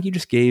plans, I think you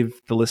just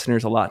gave the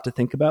listeners a lot to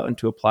think about and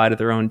to apply to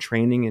their own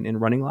training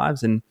and running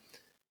lives. And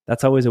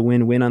that's always a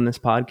win-win on this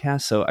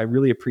podcast. So I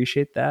really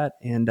appreciate that.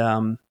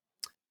 And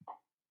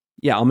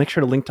yeah, I'll make sure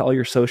to link to all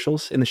your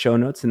socials in the show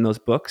notes in those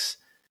books.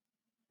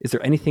 Is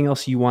there anything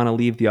else you want to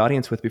leave the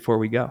audience with before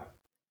we go?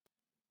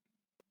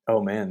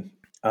 Oh man.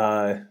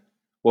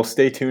 Well,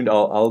 stay tuned.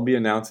 I'll be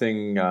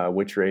announcing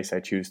which race I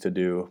choose to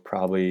do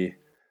probably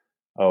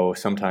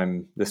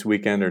sometime this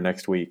weekend or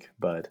next week.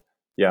 But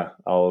yeah,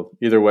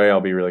 either way,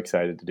 I'll be really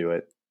excited to do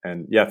it.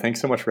 And yeah, thanks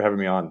so much for having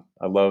me on.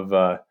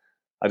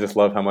 I just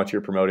love how much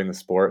you're promoting the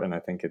sport, and I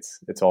think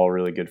it's all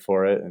really good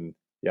for it. And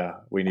yeah,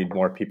 we need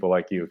more people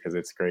like you because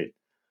it's great.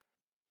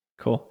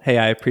 Cool. Hey,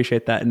 I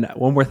appreciate that. And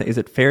one more thing, is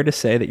it fair to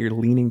say that you're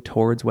leaning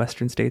towards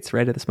Western States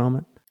right at this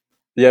moment?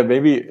 Yeah,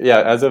 maybe. Yeah,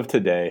 as of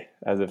today,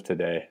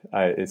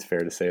 it's fair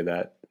to say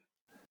that.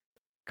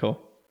 Cool.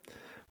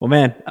 Well,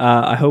 man,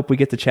 I hope we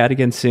get to chat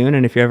again soon.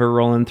 And if you're ever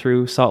rolling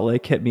through Salt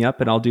Lake, hit me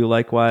up and I'll do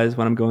likewise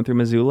when I'm going through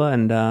Missoula.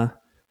 And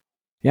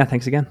yeah,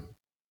 thanks again.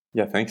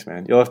 Yeah, thanks,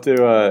 man. You'll have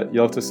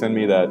to send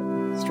me that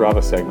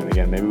Strava segment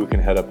again. Maybe we can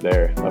head up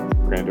there, up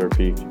Grandeur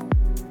Peak.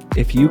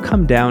 If you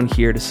come down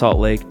here to Salt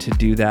Lake to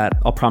do that,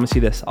 I'll promise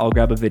you this: I'll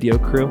grab a video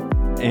crew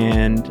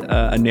and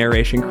a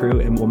narration crew,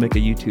 and we'll make a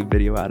YouTube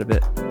video out of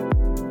it.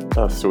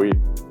 Oh, sweet.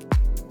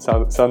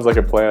 Sounds like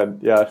a plan.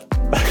 Yeah.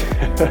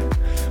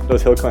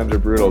 Those hill climbs are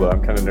brutal, though.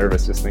 I'm kind of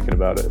nervous just thinking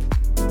about it.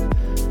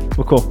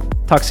 Well, cool.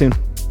 Talk soon.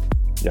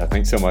 Yeah,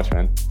 thanks so much,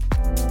 man.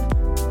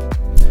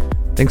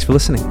 Thanks for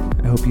listening.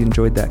 I hope you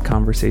enjoyed that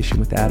conversation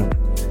with Adam.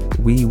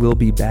 We will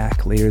be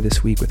back later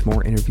this week with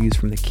more interviews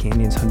from the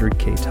Canyons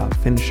 100K top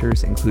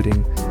finishers,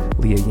 including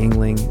Leah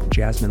Yingling,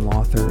 Jasmine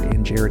Lawther,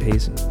 and Jared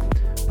Hazen.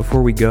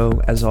 Before we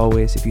go, as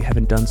always, if you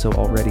haven't done so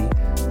already,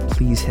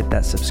 please hit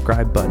that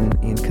subscribe button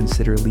and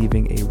consider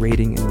leaving a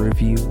rating and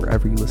review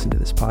wherever you listen to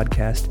this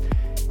podcast.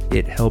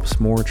 It helps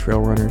more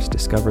trail runners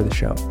discover the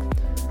show.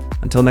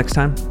 Until next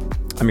time,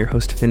 I'm your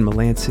host, Finn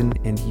Melanson,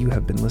 and you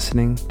have been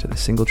listening to the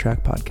Single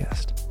Track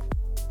Podcast.